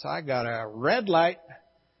on this. I got a red light.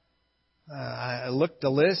 I looked to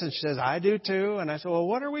Liz and she says, I do too. And I said, well,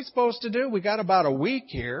 what are we supposed to do? We got about a week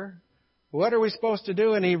here. What are we supposed to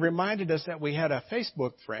do? And he reminded us that we had a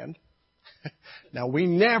Facebook friend. Now we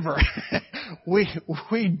never,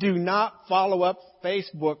 we do not follow up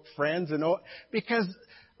Facebook friends because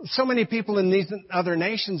so many people in these other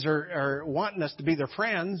nations are wanting us to be their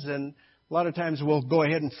friends, and a lot of times we'll go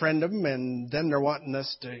ahead and friend them, and then they're wanting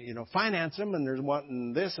us to, finance them, and they're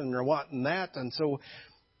wanting this and they're wanting that. And so,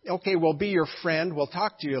 okay, we'll be your friend. We'll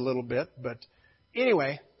talk to you a little bit. But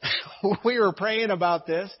anyway, we were praying about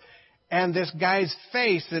this, and this guy's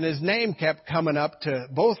face and his name kept coming up to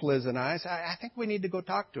both Liz and I. So I think we need to go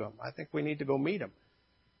talk to him. I think we need to go meet him.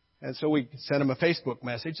 And so we sent him a Facebook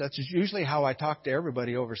message. That's usually how I talk to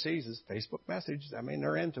everybody overseas is Facebook messages. I mean,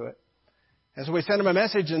 they're into it. And so we sent him a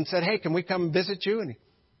message and said, hey, can we come visit you? And he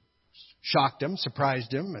shocked him,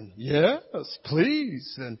 surprised him, and yes,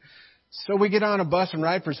 please. And so we get on a bus and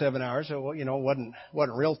ride for 7 hours. So, it wasn't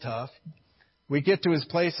real tough. We get to his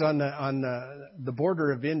place on the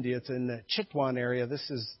border of India. It's in the Chitwan area.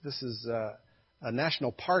 This is a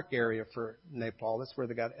national park area for Nepal. That's where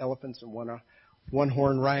they got elephants and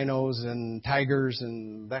one-horn rhinos and tigers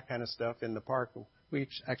and that kind of stuff in the park. We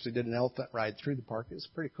actually did an elephant ride through the park. It was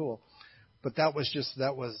pretty cool. But that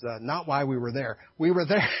was not why we were there. We were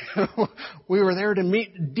there to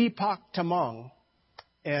meet Deepak Tamang.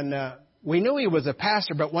 And we knew he was a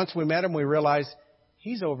pastor, but once we met him, we realized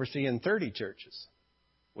he's overseeing 30 churches.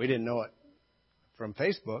 We didn't know it from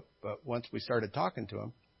Facebook, but once we started talking to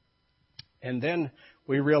him. And then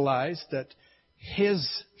we realized that his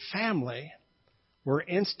family were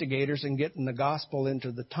instigators in getting the gospel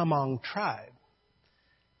into the Tamang tribe.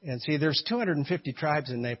 And see, there's 250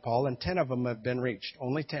 tribes in Nepal, and 10 of them have been reached.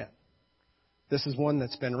 Only 10. This is one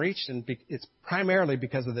that's been reached, and it's primarily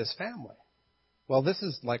because of this family. Well, this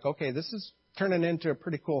is like, okay, this is turning into a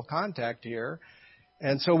pretty cool contact here.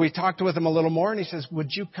 And so we talked with him a little more, and he says,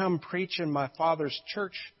 would you come preach in my father's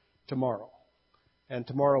church tomorrow? And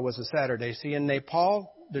tomorrow was a Saturday. See, in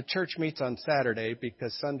Nepal, the church meets on Saturday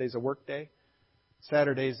because Sunday's a work day.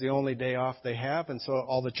 Saturday's the only day off they have, and so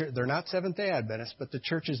all the they're not Seventh-day Adventists, but the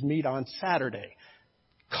churches meet on Saturday.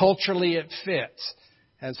 Culturally, it fits.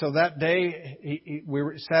 And so that day,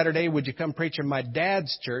 Saturday, would you come preach in my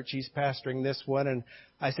dad's church? He's pastoring this one. And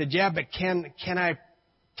I said, yeah, but can I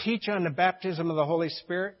teach on the baptism of the Holy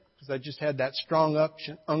Spirit? Because I just had that strong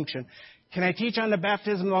unction. Can I teach on the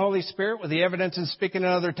baptism of the Holy Spirit with the evidence in speaking in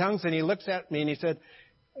other tongues? And he looks at me and he said,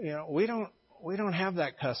 we don't have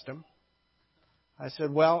that custom. I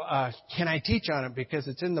said, well, can I teach on it? Because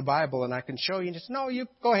it's in the Bible and I can show you. And he said, no, you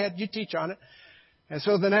go ahead, you teach on it. And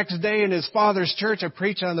so the next day in his father's church, I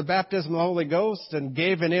preached on the baptism of the Holy Ghost and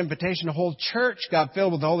gave an invitation. The whole church got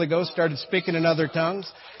filled with the Holy Ghost, started speaking in other tongues.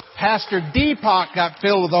 Pastor Deepak got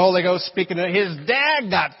filled with the Holy Ghost, speaking. His dad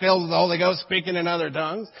got filled with the Holy Ghost, speaking in other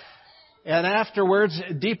tongues. And afterwards,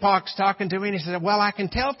 Deepak's talking to me and he said, well, I can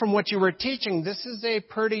tell from what you were teaching, this is a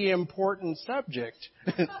pretty important subject.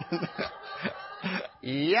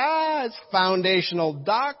 Yeah, it's foundational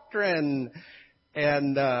doctrine.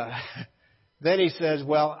 And then he says,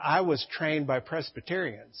 well, I was trained by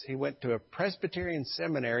Presbyterians. He went to a Presbyterian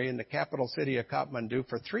seminary in the capital city of Kathmandu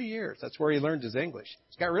for 3 years. That's where he learned his English.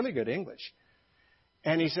 He's got really good English.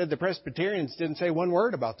 And he said the Presbyterians didn't say one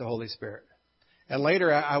word about the Holy Spirit. And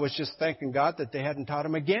later I was just thanking God that they hadn't taught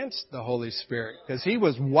him against the Holy Spirit, because he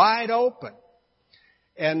was wide open.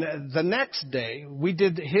 And the next day, we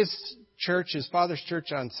did his church, his father's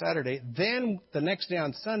church, on Saturday. Then the next day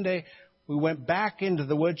on Sunday, we went back into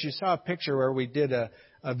the woods. You saw a picture where we did a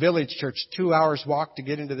village church, 2 hours walk to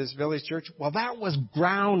get into this village church. Well, that was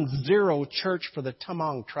ground zero church for the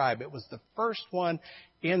Tamang tribe. It was the first one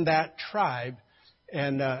in that tribe.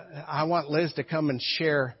 And I want Liz to come and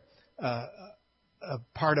share a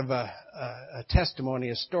part of a testimony,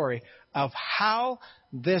 a story of how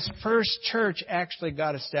this first church actually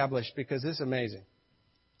got established, because it's amazing.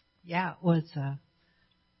 Yeah, it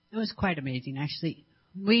was quite amazing, actually.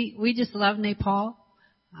 We just love Nepal,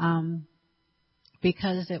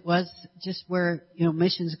 because it was just where,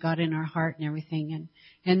 missions got in our heart and everything.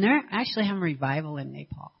 And they're actually having revival in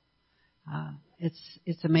Nepal.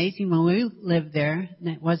 It's amazing. When we lived there, and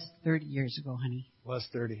it was 30 years ago, honey. It was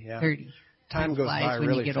 30, yeah. 30. Time goes by when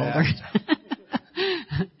really you get fast. Older.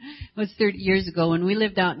 It was 30 years ago when we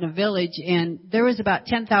lived out in a village, and there was about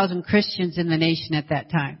 10,000 Christians in the nation at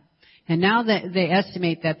that time. And now that they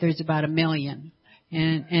estimate that there's about 1 million.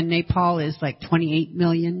 And Nepal is like 28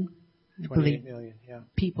 million, I believe, yeah,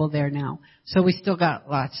 people there now. So we still got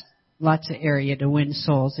lots of area to win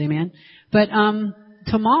souls, amen. But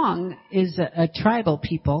Tamang is a tribal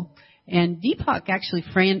people, and Deepak actually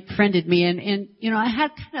friended me, and I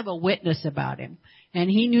had kind of a witness about him. And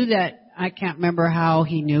he knew that, I can't remember how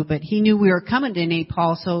he knew, but he knew we were coming to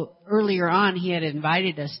Nepal, so earlier on he had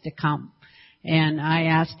invited us to come. And I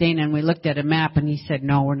asked Dana, and we looked at a map, and he said,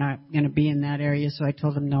 no, we're not going to be in that area. So I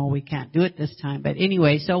told him, no, we can't do it this time. But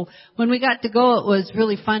anyway, so when we got to go, it was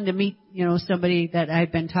really fun to meet, somebody that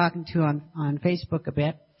I'd been talking to on Facebook a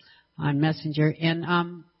bit, on Messenger.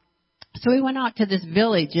 And so we went out to this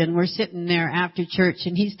village, and we're sitting there after church,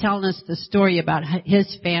 and he's telling us the story about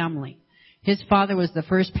his family. His father was the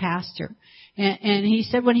first pastor. And he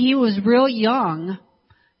said when he was real young,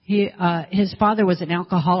 his father was an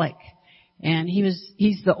alcoholic. And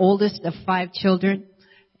he's the oldest of 5 children.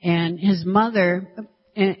 And his mother,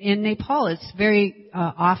 in Nepal, it's very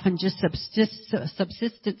often just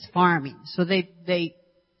subsistence farming. So they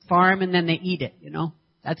farm and then they eat it,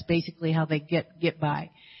 That's basically how they get by.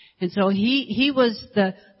 And so he was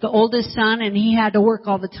the oldest son, and he had to work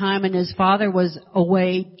all the time, and his father was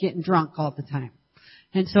away getting drunk all the time.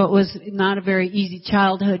 And so it was not a very easy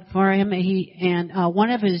childhood for him. One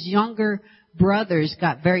of his younger brothers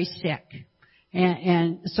got very sick.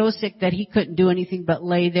 And so sick that he couldn't do anything but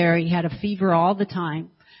lay there. He had a fever all the time.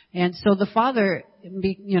 And so the father,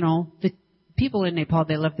 the people in Nepal,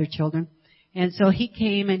 they love their children. And so he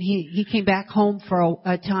came, and he came back home for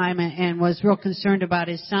a time and was real concerned about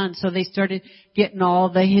his son. So they started getting all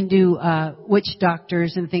the Hindu witch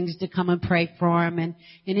doctors and things to come and pray for him, and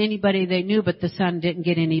anybody they knew, but the son didn't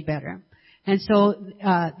get any better. And so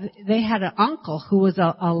they had an uncle who was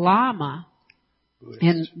a lama,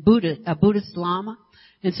 and a Buddhist lama.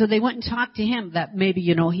 And so they went and talked to him that maybe,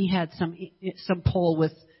 he had some pull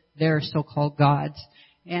with their so-called gods.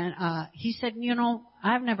 And he said,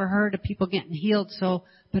 I've never heard of people getting healed,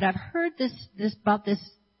 but I've heard this about this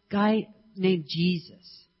guy named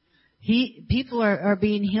Jesus. People are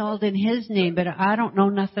being healed in his name, but I don't know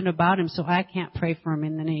nothing about him, so I can't pray for him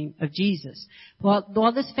in the name of Jesus.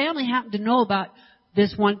 Well, this family happened to know about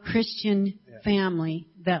this one Christian family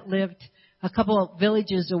that lived a couple of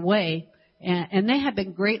villages away, and they had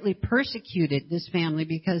been greatly persecuted, this family,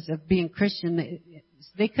 because of being Christian.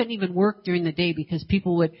 They couldn't even work during the day because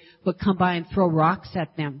people would come by and throw rocks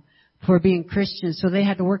at them. for being Christians, so they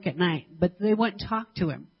had to work at night. But they went and talked to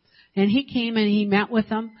him. And he came and he met with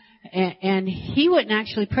them, and he wouldn't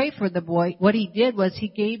actually pray for the boy. What he did was he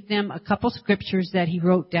gave them a couple scriptures that he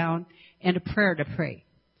wrote down and a prayer to pray.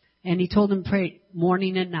 And he told them to pray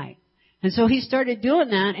morning and night. And so he started doing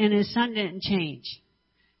that, and his son didn't change.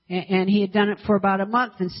 And he had done it for about a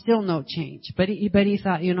month and still no change. But he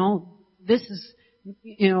thought, this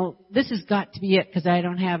has got to be it because I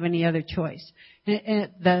don't have any other choice.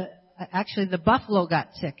 Actually, the buffalo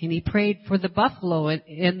got sick, and he prayed for the buffalo,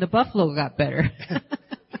 and the buffalo got better.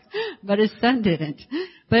 But his son didn't.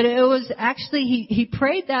 But it was actually, he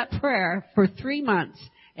prayed that prayer for 3 months,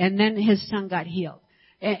 and then his son got healed.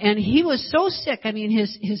 And he was so sick,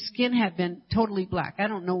 his skin had been totally black. I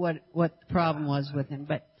don't know what the problem was with him,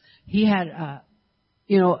 but he had,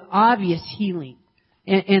 obvious healing.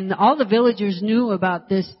 And all the villagers knew about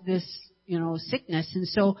this sickness. And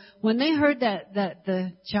so when they heard that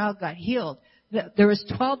the child got healed, there was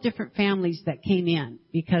 12 different families that came in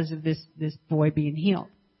because of this boy being healed.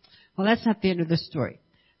 Well, that's not the end of the story.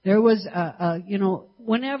 There was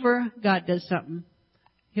whenever God does something,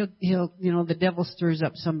 he'll the devil stirs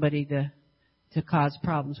up somebody to cause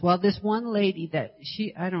problems. Well, this one lady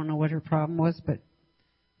I don't know what her problem was, but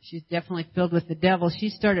she's definitely filled with the devil. She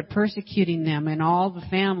started persecuting them and all the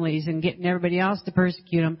families and getting everybody else to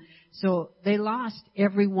persecute them. So they lost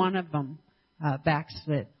every one of them,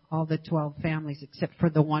 backslid, all the 12 families except for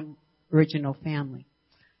the one original family.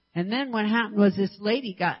 And then what happened was this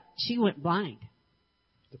lady she went blind.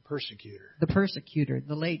 The persecutor.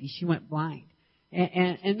 The lady, she went blind.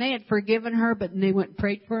 And they had forgiven her, but they went and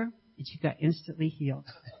prayed for her, and she got instantly healed.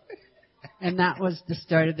 And that was the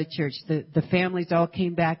start of the church. The families all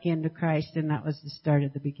came back into Christ, and that was the start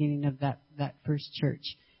of the beginning of that first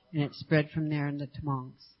church. And it spread from there into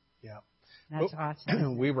Tamongs. Yeah. That's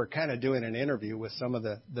awesome. We were kind of doing an interview with some of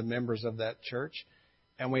the members of that church,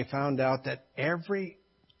 and we found out that every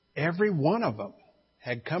one of them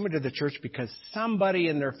had come into the church because somebody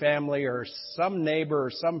in their family or some neighbor or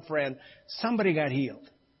some friend, somebody got healed.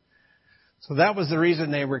 So that was the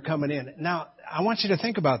reason they were coming in. Now, I want you to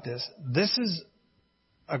think about this. This is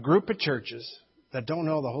a group of churches that don't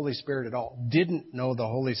know the Holy Spirit at all, didn't know the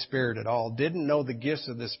Holy Spirit at all, didn't know the gifts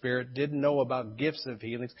of the Spirit, didn't know about gifts of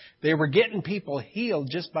healings. They were getting people healed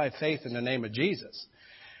just by faith in the name of Jesus.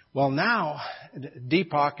 Well, now,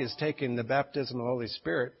 Deepak is taking the baptism of the Holy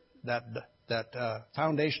Spirit, that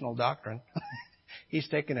foundational doctrine. He's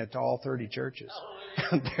taking it to all 30 churches.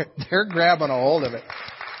 They're grabbing a hold of it.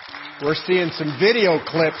 We're seeing some video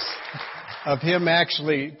clips of him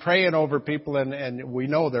actually praying over people, and we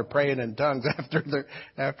know they're praying in tongues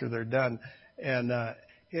after they're done. And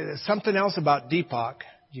something else about Deepak.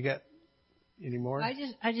 You got any more?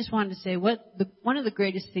 I just wanted to say one of the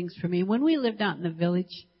greatest things for me when we lived out in the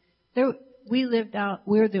village. We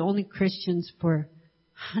were the only Christians for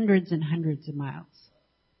hundreds and hundreds of miles.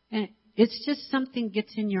 And it's just something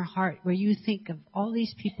gets in your heart where you think of all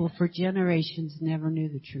these people for generations never knew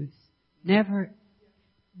the truth. Never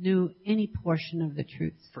knew any portion of the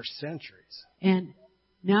truth. For centuries. And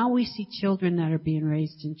now we see children that are being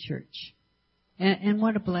raised in church. And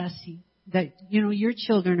what a blessing that, your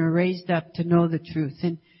children are raised up to know the truth.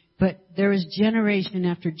 But there is generation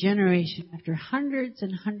after generation after hundreds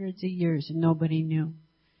and hundreds of years and nobody knew.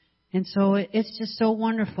 And so it's just so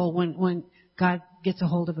wonderful when God gets a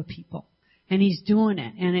hold of a people. And He's doing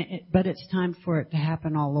it. But it's time for it to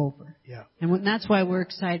happen all over. Yeah. And that's why we're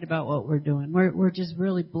excited about what we're doing. We're just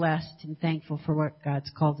really blessed and thankful for what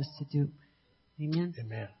God's called us to do. Amen?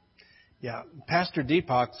 Amen. Yeah. Pastor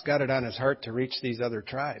Deepak's got it on his heart to reach these other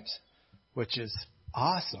tribes, which is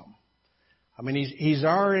awesome. He's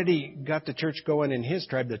already got the church going in his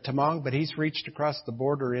tribe, the Tamong, but he's reached across the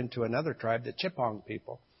border into another tribe, the Chipong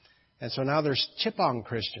people. And so now there's Chipong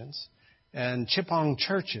Christians and Chipong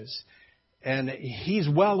churches. And he's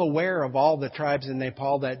well aware of all the tribes in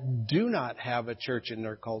Nepal that do not have a church in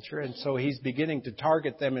their culture. And so he's beginning to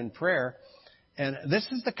target them in prayer. And this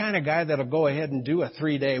is the kind of guy that'll go ahead and do a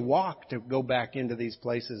 3-day walk to go back into these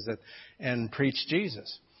places and preach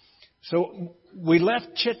Jesus. So we left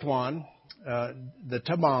Chitwan, the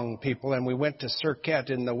Tamang people, and we went to Surkhet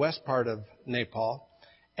in the west part of Nepal.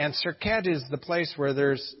 And Surkhet is the place where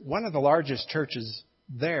there's one of the largest churches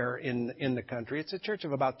there in the country. It's a church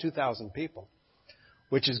of about 2,000 people,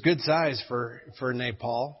 which is good size for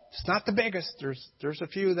Nepal. It's not the biggest. There's a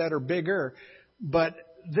few that are bigger, but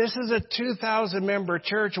this is a 2,000 member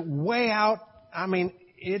church way out.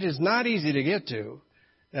 It is not easy to get to.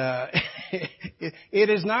 It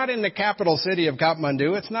is not in the capital city of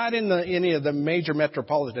Kathmandu. It's not in any of the major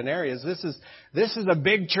metropolitan areas. This is a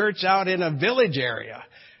big church out in a village area.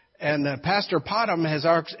 And Pastor Potham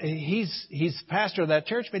he's pastor of that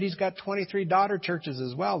church, but he's got 23 daughter churches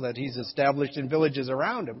as well that he's established in villages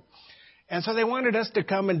around him. And so they wanted us to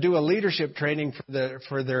come and do a leadership training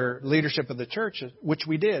for their leadership of the church, which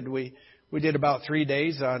we did. We did about 3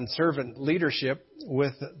 days on servant leadership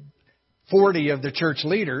with 40 of the church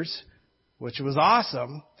leaders, which was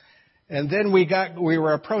awesome. And then we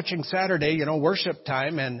were approaching Saturday, worship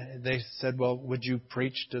time, and they said, well, would you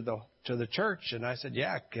preach to the church? And I said,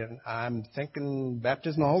 yeah, I'm thinking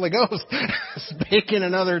baptism of the Holy Ghost, speaking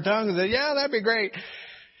in other tongues. I said, yeah, that'd be great.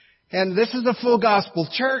 And this is a full gospel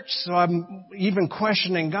church, so I'm even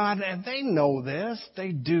questioning God, and they know this,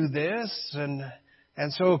 they do this, and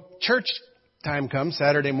so church time comes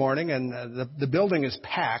Saturday morning, and the building is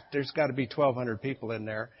packed. There's got to be 1,200 people in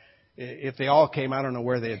there. If they all came, I don't know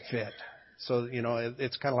where they'd fit. So,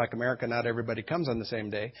 it's kind of like America. Not everybody comes on the same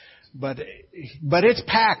day. But it's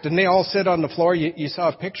packed, and they all sit on the floor. You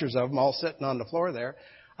saw pictures of them all sitting on the floor there.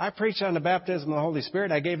 I preached on the baptism of the Holy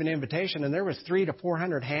Spirit. I gave an invitation, and there was 300 to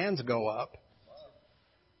 400 hands go up.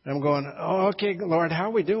 And I'm going, oh, okay, Lord, how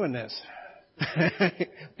are we doing this?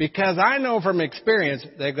 Because I know from experience,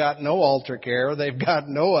 they've got no altar care. They've got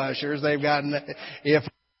no ushers. If I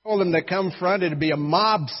told them to come front, it'd be a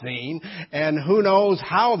mob scene, and who knows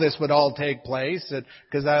how this would all take place,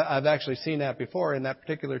 because I've actually seen that before in that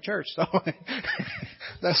particular church. So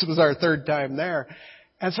this was our third time there.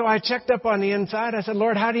 And so I checked up on the inside. I said,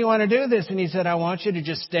 Lord, how do you want to do this? And he said, I want you to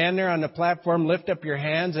just stand there on the platform, lift up your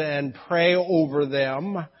hands, and pray over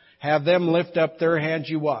them. Have them lift up their hands.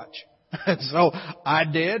 You watch. And so I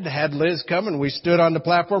did, had Liz come, and we stood on the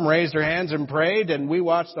platform, raised our hands and prayed, and we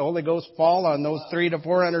watched the Holy Ghost fall on those 300 to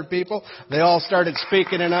 400 people. They all started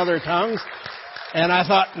speaking in other tongues. And I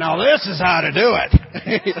thought, now this is how to do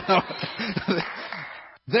it.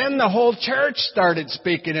 Then the whole church started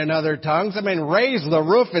speaking in other tongues. Raise the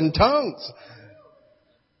roof in tongues.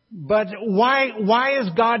 But why is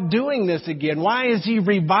God doing this again? Why is He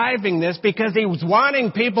reviving this? Because He was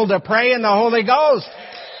wanting people to pray in the Holy Ghost.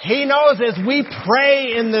 He knows as we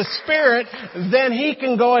pray in the Spirit, then He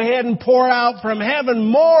can go ahead and pour out from heaven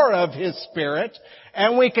more of His Spirit,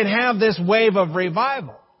 and we can have this wave of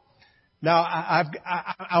revival. Now,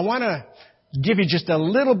 I want to give you just a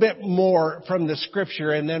little bit more from the Scripture,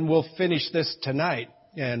 and then we'll finish this tonight,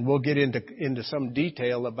 and we'll get into some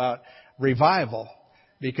detail about revival,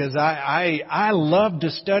 because I love to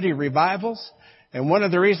study revivals. And one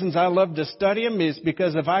of the reasons I love to study them is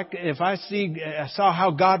because if I saw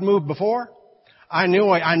how God moved before, I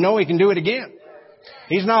know He can do it again.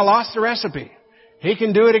 He's not lost the recipe. He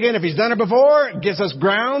can do it again. If He's done it before, it gives us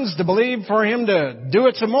grounds to believe for Him to do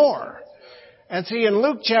it some more. And see, in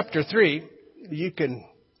Luke chapter 3,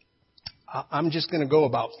 I'm just going to go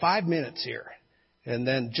about 5 minutes here. And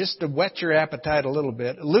then just to whet your appetite a little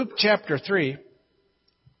bit, Luke chapter 3,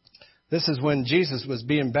 this is when Jesus was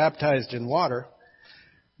being baptized in water.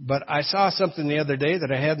 But I saw something the other day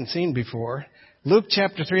that I hadn't seen before. Luke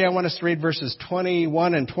chapter 3, I want us to read verses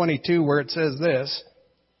 21 and 22 where it says this.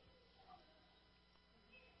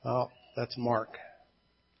 Oh, that's Mark.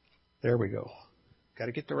 There we go. Got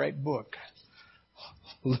to get the right book.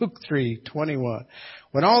 Luke 3:21.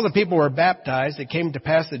 When all the people were baptized, it came to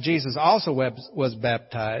pass that Jesus also was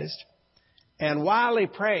baptized. And while He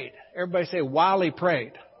prayed, everybody say, while He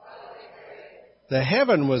prayed, the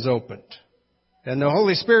heaven was opened. And the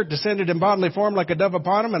Holy Spirit descended in bodily form like a dove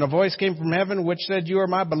upon Him, and a voice came from heaven which said, You are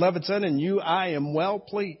my beloved Son, and you I am well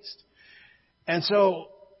pleased. And so,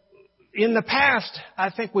 in the past, I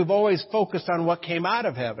think we've always focused on what came out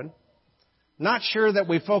of heaven. Not sure that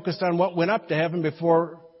we focused on what went up to heaven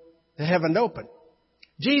before the heaven opened.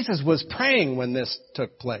 Jesus was praying when this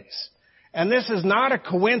took place. And this is not a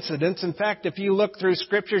coincidence. In fact, if you look through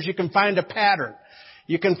Scriptures, you can find a pattern.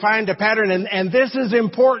 You can find a pattern, and this is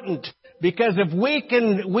important. Because if we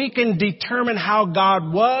can determine how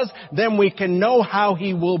God was, then we can know how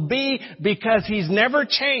He will be, because He's never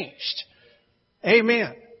changed.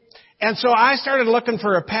 Amen. And so I started looking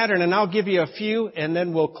for a pattern, and I'll give you a few, and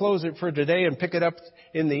then we'll close it for today and pick it up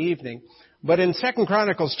in the evening. But in 2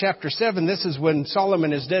 Chronicles chapter 7, this is when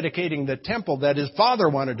Solomon is dedicating the temple that his father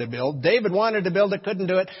wanted to build. David wanted to build it, couldn't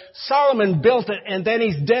do it. Solomon built it, and then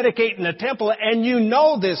he's dedicating the temple, and you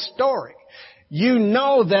know this story. You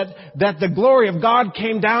know that the glory of God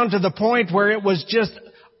came down to the point where it was just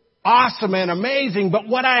awesome and amazing. But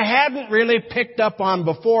what I hadn't really picked up on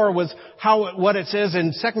before was what it says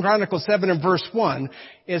in 2 Chronicles 7 and verse 1.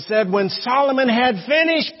 It said, when Solomon had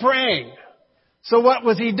finished praying, So what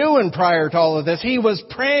was he doing prior to all of this? He was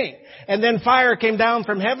praying. And then fire came down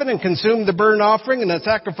from heaven and consumed the burnt offering and the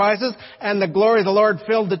sacrifices, and the glory of the Lord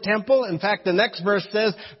filled the temple. In fact, the next verse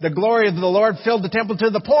says, the glory of the Lord filled the temple to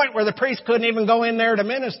the point where the priest couldn't even go in there to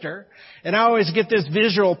minister. And I always get this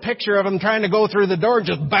visual picture of him trying to go through the door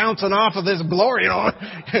just bouncing off of this glory,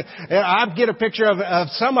 I get a picture of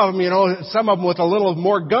some of them, some of them with a little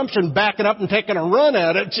more gumption backing up and taking a run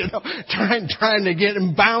at it, trying to get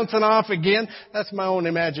him bouncing off again. That's my own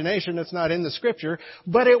imagination. It's not in the scripture.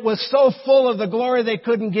 But it was so full of the glory they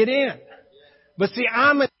couldn't get in. But see,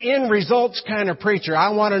 I'm an end results kind of preacher.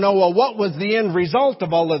 I want to know, well, what was the end result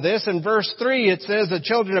of all of this? In verse 3 it says the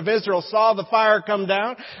children of Israel saw the fire come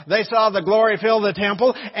down. They saw the glory fill the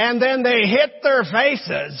temple. And then they hit their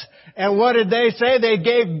faces. And what did they say? They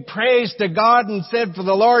gave praise to God and said, for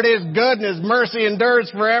the Lord is good and His mercy endures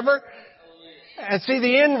forever. And see,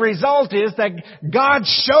 the end result is that God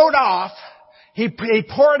showed off. He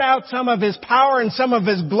poured out some of His power and some of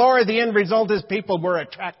His glory. The end result is people were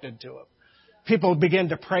attracted to Him. People began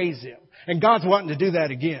to praise Him. And God's wanting to do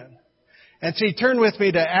that again. And see, turn with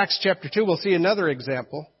me to Acts chapter 2. We'll see another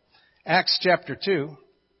example. Acts chapter 2.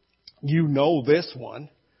 You know this one.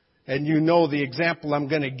 And you know the example I'm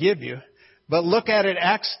going to give you. But look at it,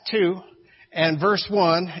 Acts 2 and verse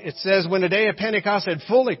 1. It says, when the day of Pentecost had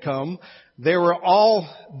fully come, they were all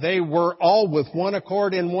with one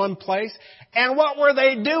accord in one place. And what were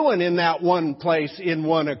they doing in that one place in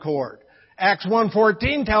one accord? Acts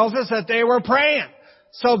 1:14 tells us that they were praying.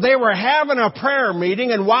 So they were having a prayer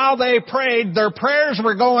meeting, and while they prayed, their prayers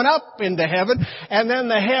were going up into heaven, and then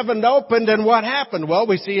the heaven opened, and what happened? Well,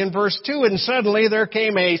 we see in verse 2, and suddenly there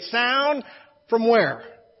came a sound from where?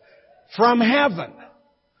 From heaven.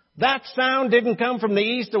 That sound didn't come from the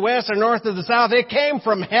east, the west, or north, or the south. It came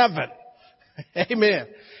from heaven. Amen.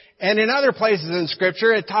 And in other places in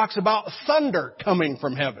Scripture, it talks about thunder coming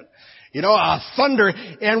from heaven. Thunder.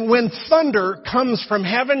 And when thunder comes from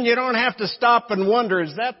heaven, you don't have to stop and wonder,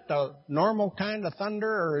 is that the normal kind of thunder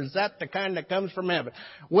or is that the kind that comes from heaven?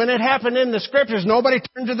 When it happened in the Scriptures, nobody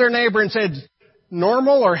turned to their neighbor and said,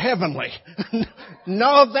 normal or heavenly?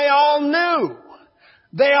 No, they all knew.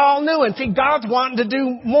 They all knew. And see, God's wanting to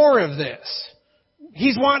do more of this.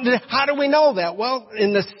 He's wanting to, how do we know that? Well,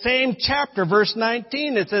 in the same chapter, verse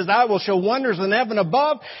 19, it says, I will show wonders in heaven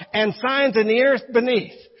above and signs in the earth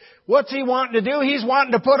beneath. What's He wanting to do? He's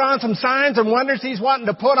wanting to put on some signs and wonders. He's wanting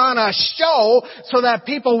to put on a show so that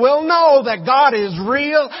people will know that God is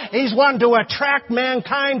real. He's wanting to attract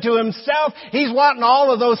mankind to Himself. He's wanting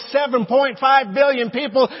all of those 7.5 billion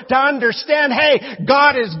people to understand, hey,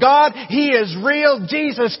 God is God. He is real.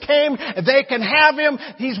 Jesus came. They can have Him.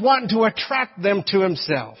 He's wanting to attract them to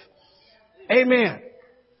Himself. Amen.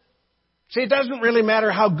 See, it doesn't really matter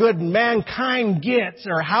how good mankind gets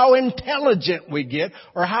or how intelligent we get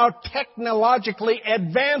or how technologically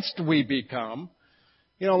advanced we become.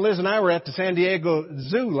 Liz and I were at the San Diego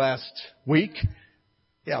Zoo last week.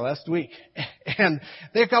 And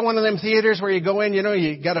they've got one of them theaters where you go in,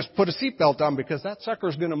 you got to put a seatbelt on because that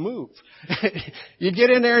sucker's going to move. You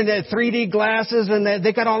get in there and they have 3D glasses and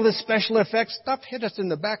they got all this special effects stuff hit us in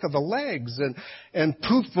the back of the legs and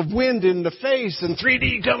poof of wind in the face and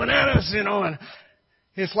 3D coming at us, and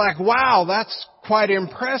it's like, wow, that's quite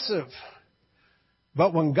impressive.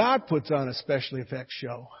 But when God puts on a special effects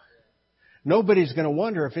show, nobody's going to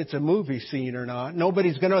wonder if it's a movie scene or not.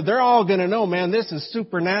 They're all going to know, man, this is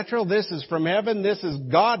supernatural. This is from heaven. This is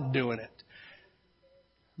God doing it.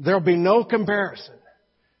 There'll be no comparison.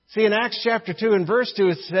 See, in Acts chapter 2 and verse 2,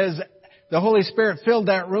 it says, the Holy Spirit filled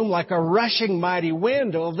that room like a rushing mighty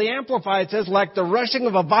wind. Well, the Amplified says, like the rushing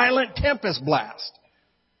of a violent tempest blast.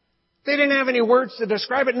 They didn't have any words to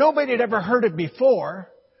describe it. Nobody had ever heard it before.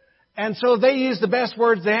 And so they used the best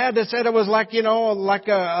words they had. They said it was like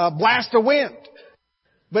a blast of wind.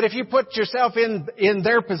 But if you put yourself in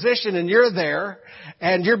their position and you're there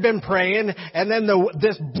and you've been praying and then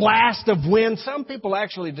this blast of wind, some people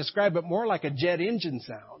actually describe it more like a jet engine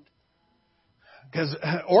sound. Because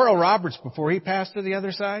Oral Roberts, before he passed to the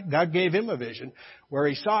other side, God gave him a vision where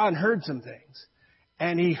he saw and heard some things.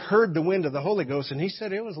 And he heard the wind of the Holy Ghost and he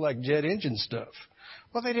said it was like jet engine stuff.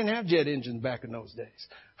 Well, they didn't have jet engines back in those days.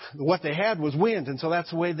 What they had was wind, and so that's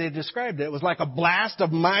the way they described it. It was like a blast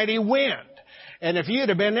of mighty wind. And if you'd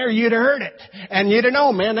have been there, you'd have heard it. And you'd have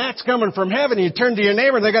known, man, that's coming from heaven. You turn to your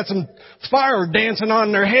neighbor, they got some fire dancing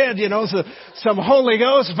on their head, so some Holy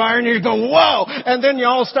Ghost fire, and you're going, whoa! And then you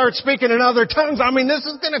all start speaking in other tongues. I mean, this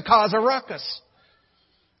is going to cause a ruckus.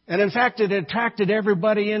 And in fact, it attracted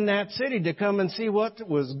everybody in that city to come and see what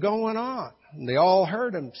was going on. And they all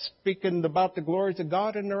heard him speaking about the glories of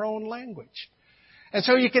God in their own language. And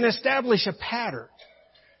so you can establish a pattern.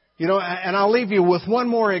 You know, and I'll leave you with one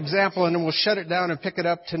more example and then we'll shut it down and pick it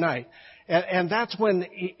up tonight. And that's when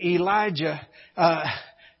Elijah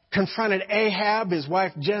confronted Ahab, his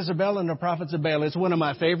wife Jezebel, and the prophets of Baal. It's one of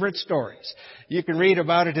my favorite stories. You can read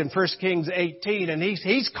about it in 1 Kings 18, and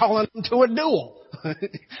he's calling them to a duel.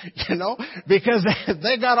 You know, because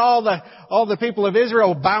they got all the people of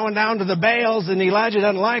Israel bowing down to the Baals, and Elijah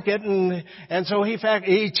doesn't like it, and so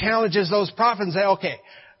he challenges those prophets and say, okay,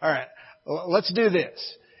 all right, let's do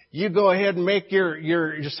this. You go ahead and make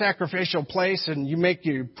your sacrificial place, and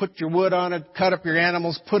you put your wood on it, cut up your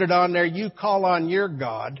animals, put it on there. You call on your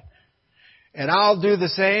God, and I'll do the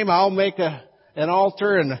same. I'll make an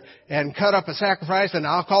altar and cut up a sacrifice, and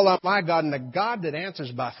I'll call on my God, and the God that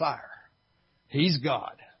answers by fire. He's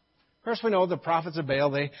God. Of course, we know the prophets of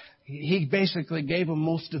Baal, he basically gave them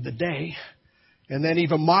most of the day. And then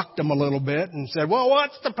even mocked them a little bit and said, well,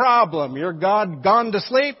 what's the problem? Your God gone to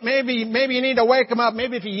sleep? Maybe you need to wake him up.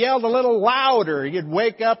 Maybe if you yelled a little louder, he'd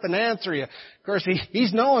wake up and answer you. Of course,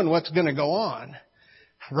 he's knowing what's going to go on.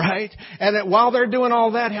 Right? And while they're doing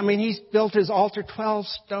all that, I mean, he's built his altar 12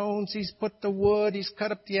 stones. He's put the wood. He's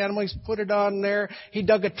cut up the animal. He's put it on there. He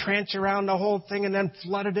dug a trench around the whole thing and then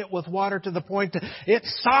flooded it with water to the point that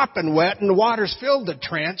it's sopping wet and the water's filled the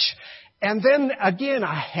trench. And then again,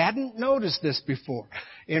 I hadn't noticed this before.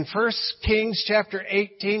 In 1 Kings chapter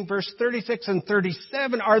 18, verse 36 and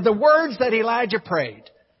 37 are the words that Elijah prayed.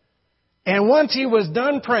 And once he was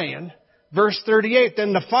done praying, verse 38,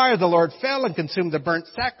 then the fire of the Lord fell and consumed the burnt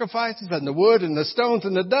sacrifices and the wood and the stones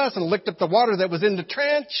and the dust and licked up the water that was in the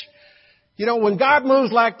trench. You know, when God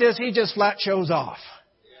moves like this, he just flat shows off.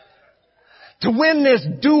 To win this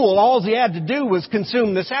duel, all he had to do was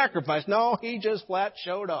consume the sacrifice. No, he just flat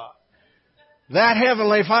showed off. That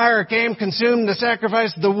heavenly fire came, consumed the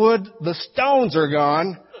sacrifice, the wood, the stones are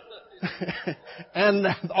gone. And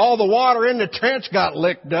all the water in the trench got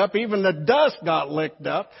licked up. Even the dust got licked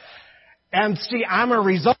up. And see, I'm a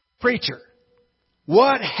result preacher.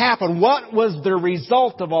 What happened? What was the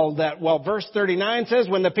result of all that? Well, verse 39 says,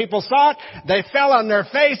 when the people saw it, they fell on their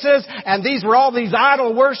faces, and these were all these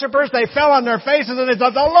idol worshipers. They fell on their faces and they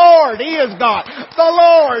said, the Lord, He is God. The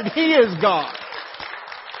Lord, He is God.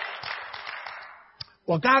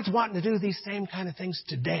 Well, God's wanting to do these same kind of things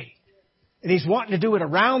today. And He's wanting to do it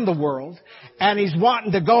around the world. And He's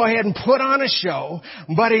wanting to go ahead and put on a show.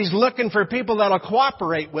 But He's looking for people that'll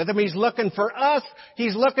cooperate with Him. He's looking for us.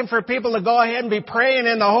 He's looking for people to go ahead and be praying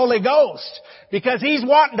in the Holy Ghost. Because He's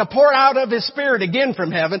wanting to pour out of His Spirit again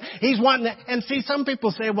from heaven. He's wanting to, and see, some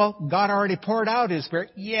people say, well, God already poured out His Spirit.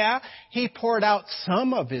 Yeah, He poured out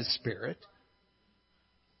some of His Spirit.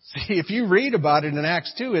 See, if you read about it in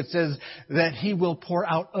Acts 2, it says that He will pour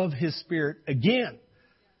out of His Spirit again.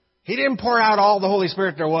 He didn't pour out all the Holy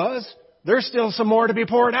Spirit there was. There's still some more to be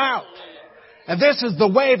poured out. And this is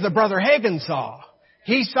the wave that Brother Hagin saw.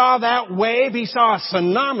 He saw that wave. He saw a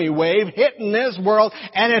tsunami wave hitting this world.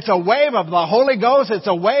 And it's a wave of the Holy Ghost. It's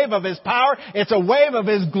a wave of His power. It's a wave of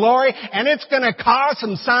His glory. And it's going to cause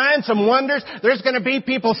some signs, some wonders. There's going to be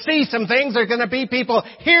people see some things. There's going to be people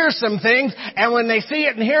hear some things. And when they see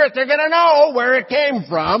it and hear it, they're going to know where it came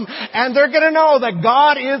from. And they're going to know that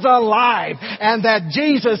God is alive. And that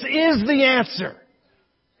Jesus is the answer.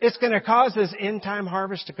 It's going to cause this end time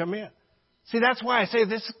harvest to come in. See, that's why I say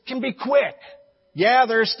this can be quick. Yeah,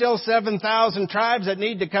 there's still 7,000 tribes that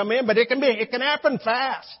need to come in, but it can happen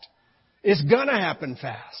fast. It's gonna happen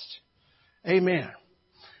fast. Amen.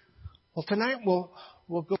 Well, tonight we'll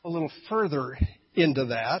go a little further into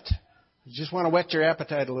that. I just want to whet your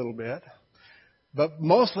appetite a little bit. But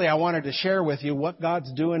mostly I wanted to share with you what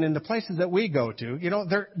God's doing in the places that we go to. You know,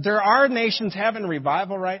 there are nations having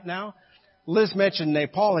revival right now. Liz mentioned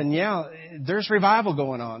Nepal, and yeah, there's revival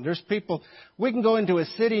going on. There's people, we can go into a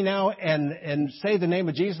city now and say the name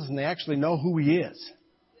of Jesus and they actually know who He is.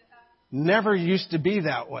 Never used to be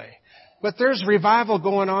that way. But there's revival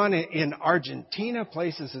going on in Argentina,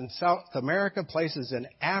 places in South America, places in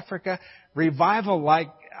Africa. Revival like,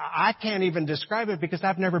 I can't even describe it because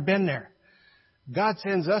I've never been there. God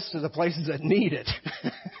sends us to the places that need it.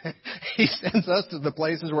 He sends us to the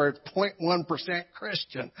places where it's 0.1%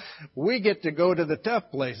 Christian. We get to go to the tough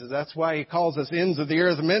places. That's why He calls us ends of the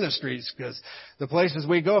earth ministries, because the places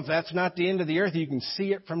we go, if that's not the end of the earth, you can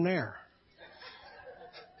see it from there.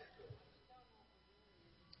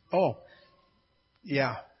 Oh,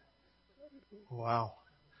 yeah. Wow.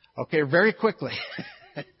 Okay, very quickly.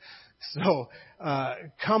 So,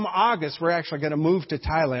 come August, we're actually going to move to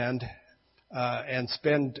Thailand. And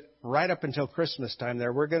spend right up until Christmas time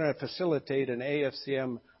there. We're going to facilitate an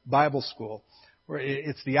AFCM Bible school.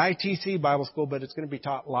 It's the ITC Bible school, but it's going to be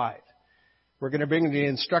taught live. We're going to bring the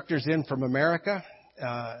instructors in from America.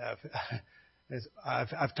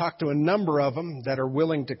 I've talked to a number of them that are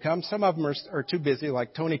willing to come. Some of them are too busy.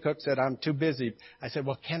 Like Tony Cook said, I'm too busy. I said,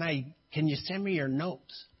 well, can you send me your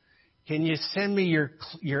notes? Can you send me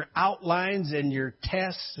your outlines and your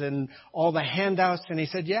tests and all the handouts? And he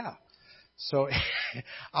said, yeah. So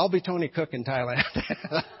I'll be Tony Cook in Thailand.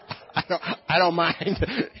 I don't mind.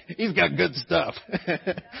 He's got good stuff.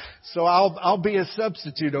 So I'll be a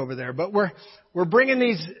substitute over there. But we're bringing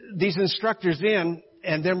these instructors in,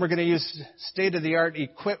 and then we're going to use state-of-the-art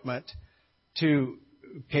equipment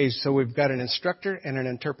so we've got an instructor and an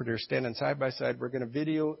interpreter standing side by side. We're going to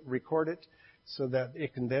video record it so that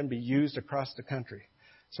it can then be used across the country.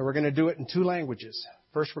 So we're going to do it in 2 languages.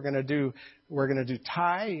 First, we're going to do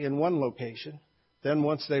Thai in one location. Then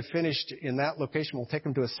once they've finished in that location, we'll take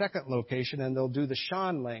them to a second location, and they'll do the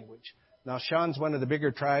Shan language. Now, Shan's one of the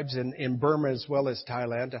bigger tribes in Burma as well as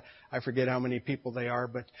Thailand. I forget how many people they are,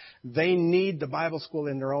 but they need the Bible school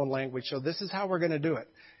in their own language. So this is how we're going to do it.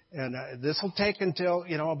 And this will take until,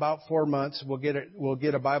 about 4 months. We'll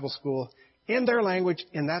get a Bible school in their language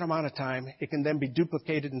in that amount of time. It can then be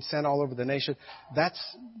duplicated and sent all over the nation. That's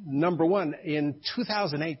number one. In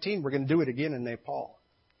 2018, we're going to do it again in Nepal.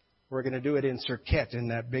 We're going to do it in Surkhet, in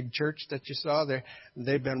that big church that you saw there.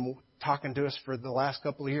 They've been talking to us for the last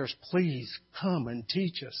couple of years. Please come and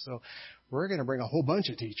teach us. So we're going to bring a whole bunch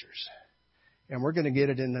of teachers. And we're going to get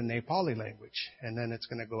it in the Nepali language. And then it's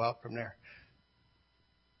going to go out from there.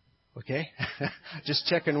 Okay? Just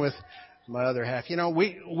checking with my other half.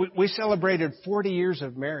 We celebrated 40 years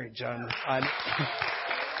of marriage on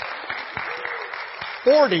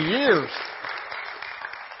 40 years.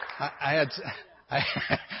 I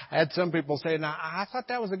had some people say, now, I thought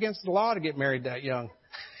that was against the law to get married that young.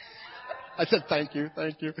 I said, thank you.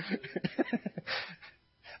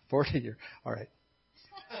 40 years. All right.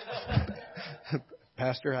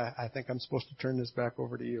 Pastor, I think I'm supposed to turn this back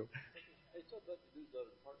over to you.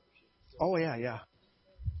 Oh, yeah.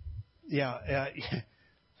 Yeah.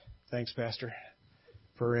 Thanks, Pastor,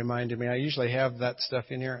 for reminding me. I usually have that stuff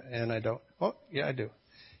in here, and I don't. Oh, yeah, I do.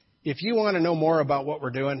 If you want to know more about what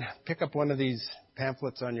we're doing, pick up one of these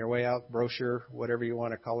pamphlets on your way out, brochure, whatever you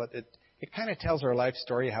want to call it. It kind of tells our life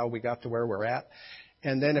story, how we got to where we're at.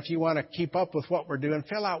 And then if you want to keep up with what we're doing,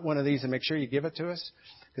 fill out one of these and make sure you give it to us.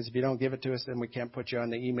 Because if you don't give it to us, then we can't put you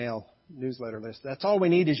on the email newsletter list. That's all we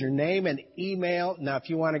need is your name and email. Now, if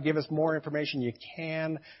you want to give us more information, you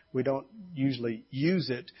can. We don't usually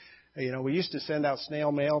use it. We used to send out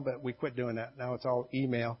snail mail, but we quit doing that. Now it's all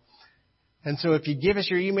email. And so if you give us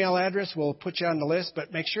your email address, we'll put you on the list,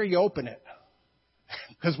 but make sure you open it.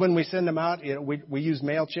 Because when we send them out, we use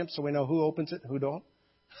MailChimp so we know who opens it and who don't.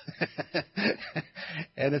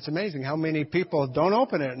 And it's amazing how many people don't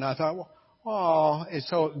open it. And I thought,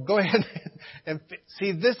 so go ahead and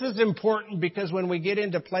see, this is important because when we get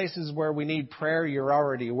into places where we need prayer, you're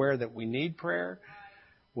already aware that we need prayer.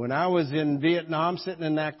 When I was in Vietnam sitting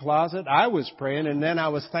in that closet, I was praying, and then I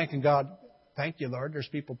was thanking God, thank you, Lord, there's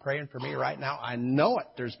people praying for me right now. I know it.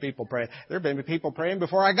 There's people praying. There have been people praying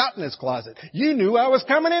before I got in this closet. You knew I was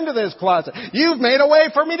coming into this closet. You've made a way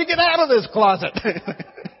for me to get out of this closet.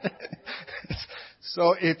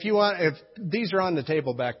 So if these are on the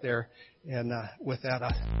table back there, and with that,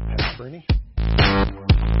 Pastor Bernie.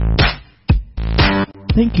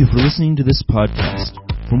 Thank you for listening to this podcast.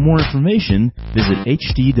 For more information, visit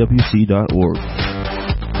hdwc.org.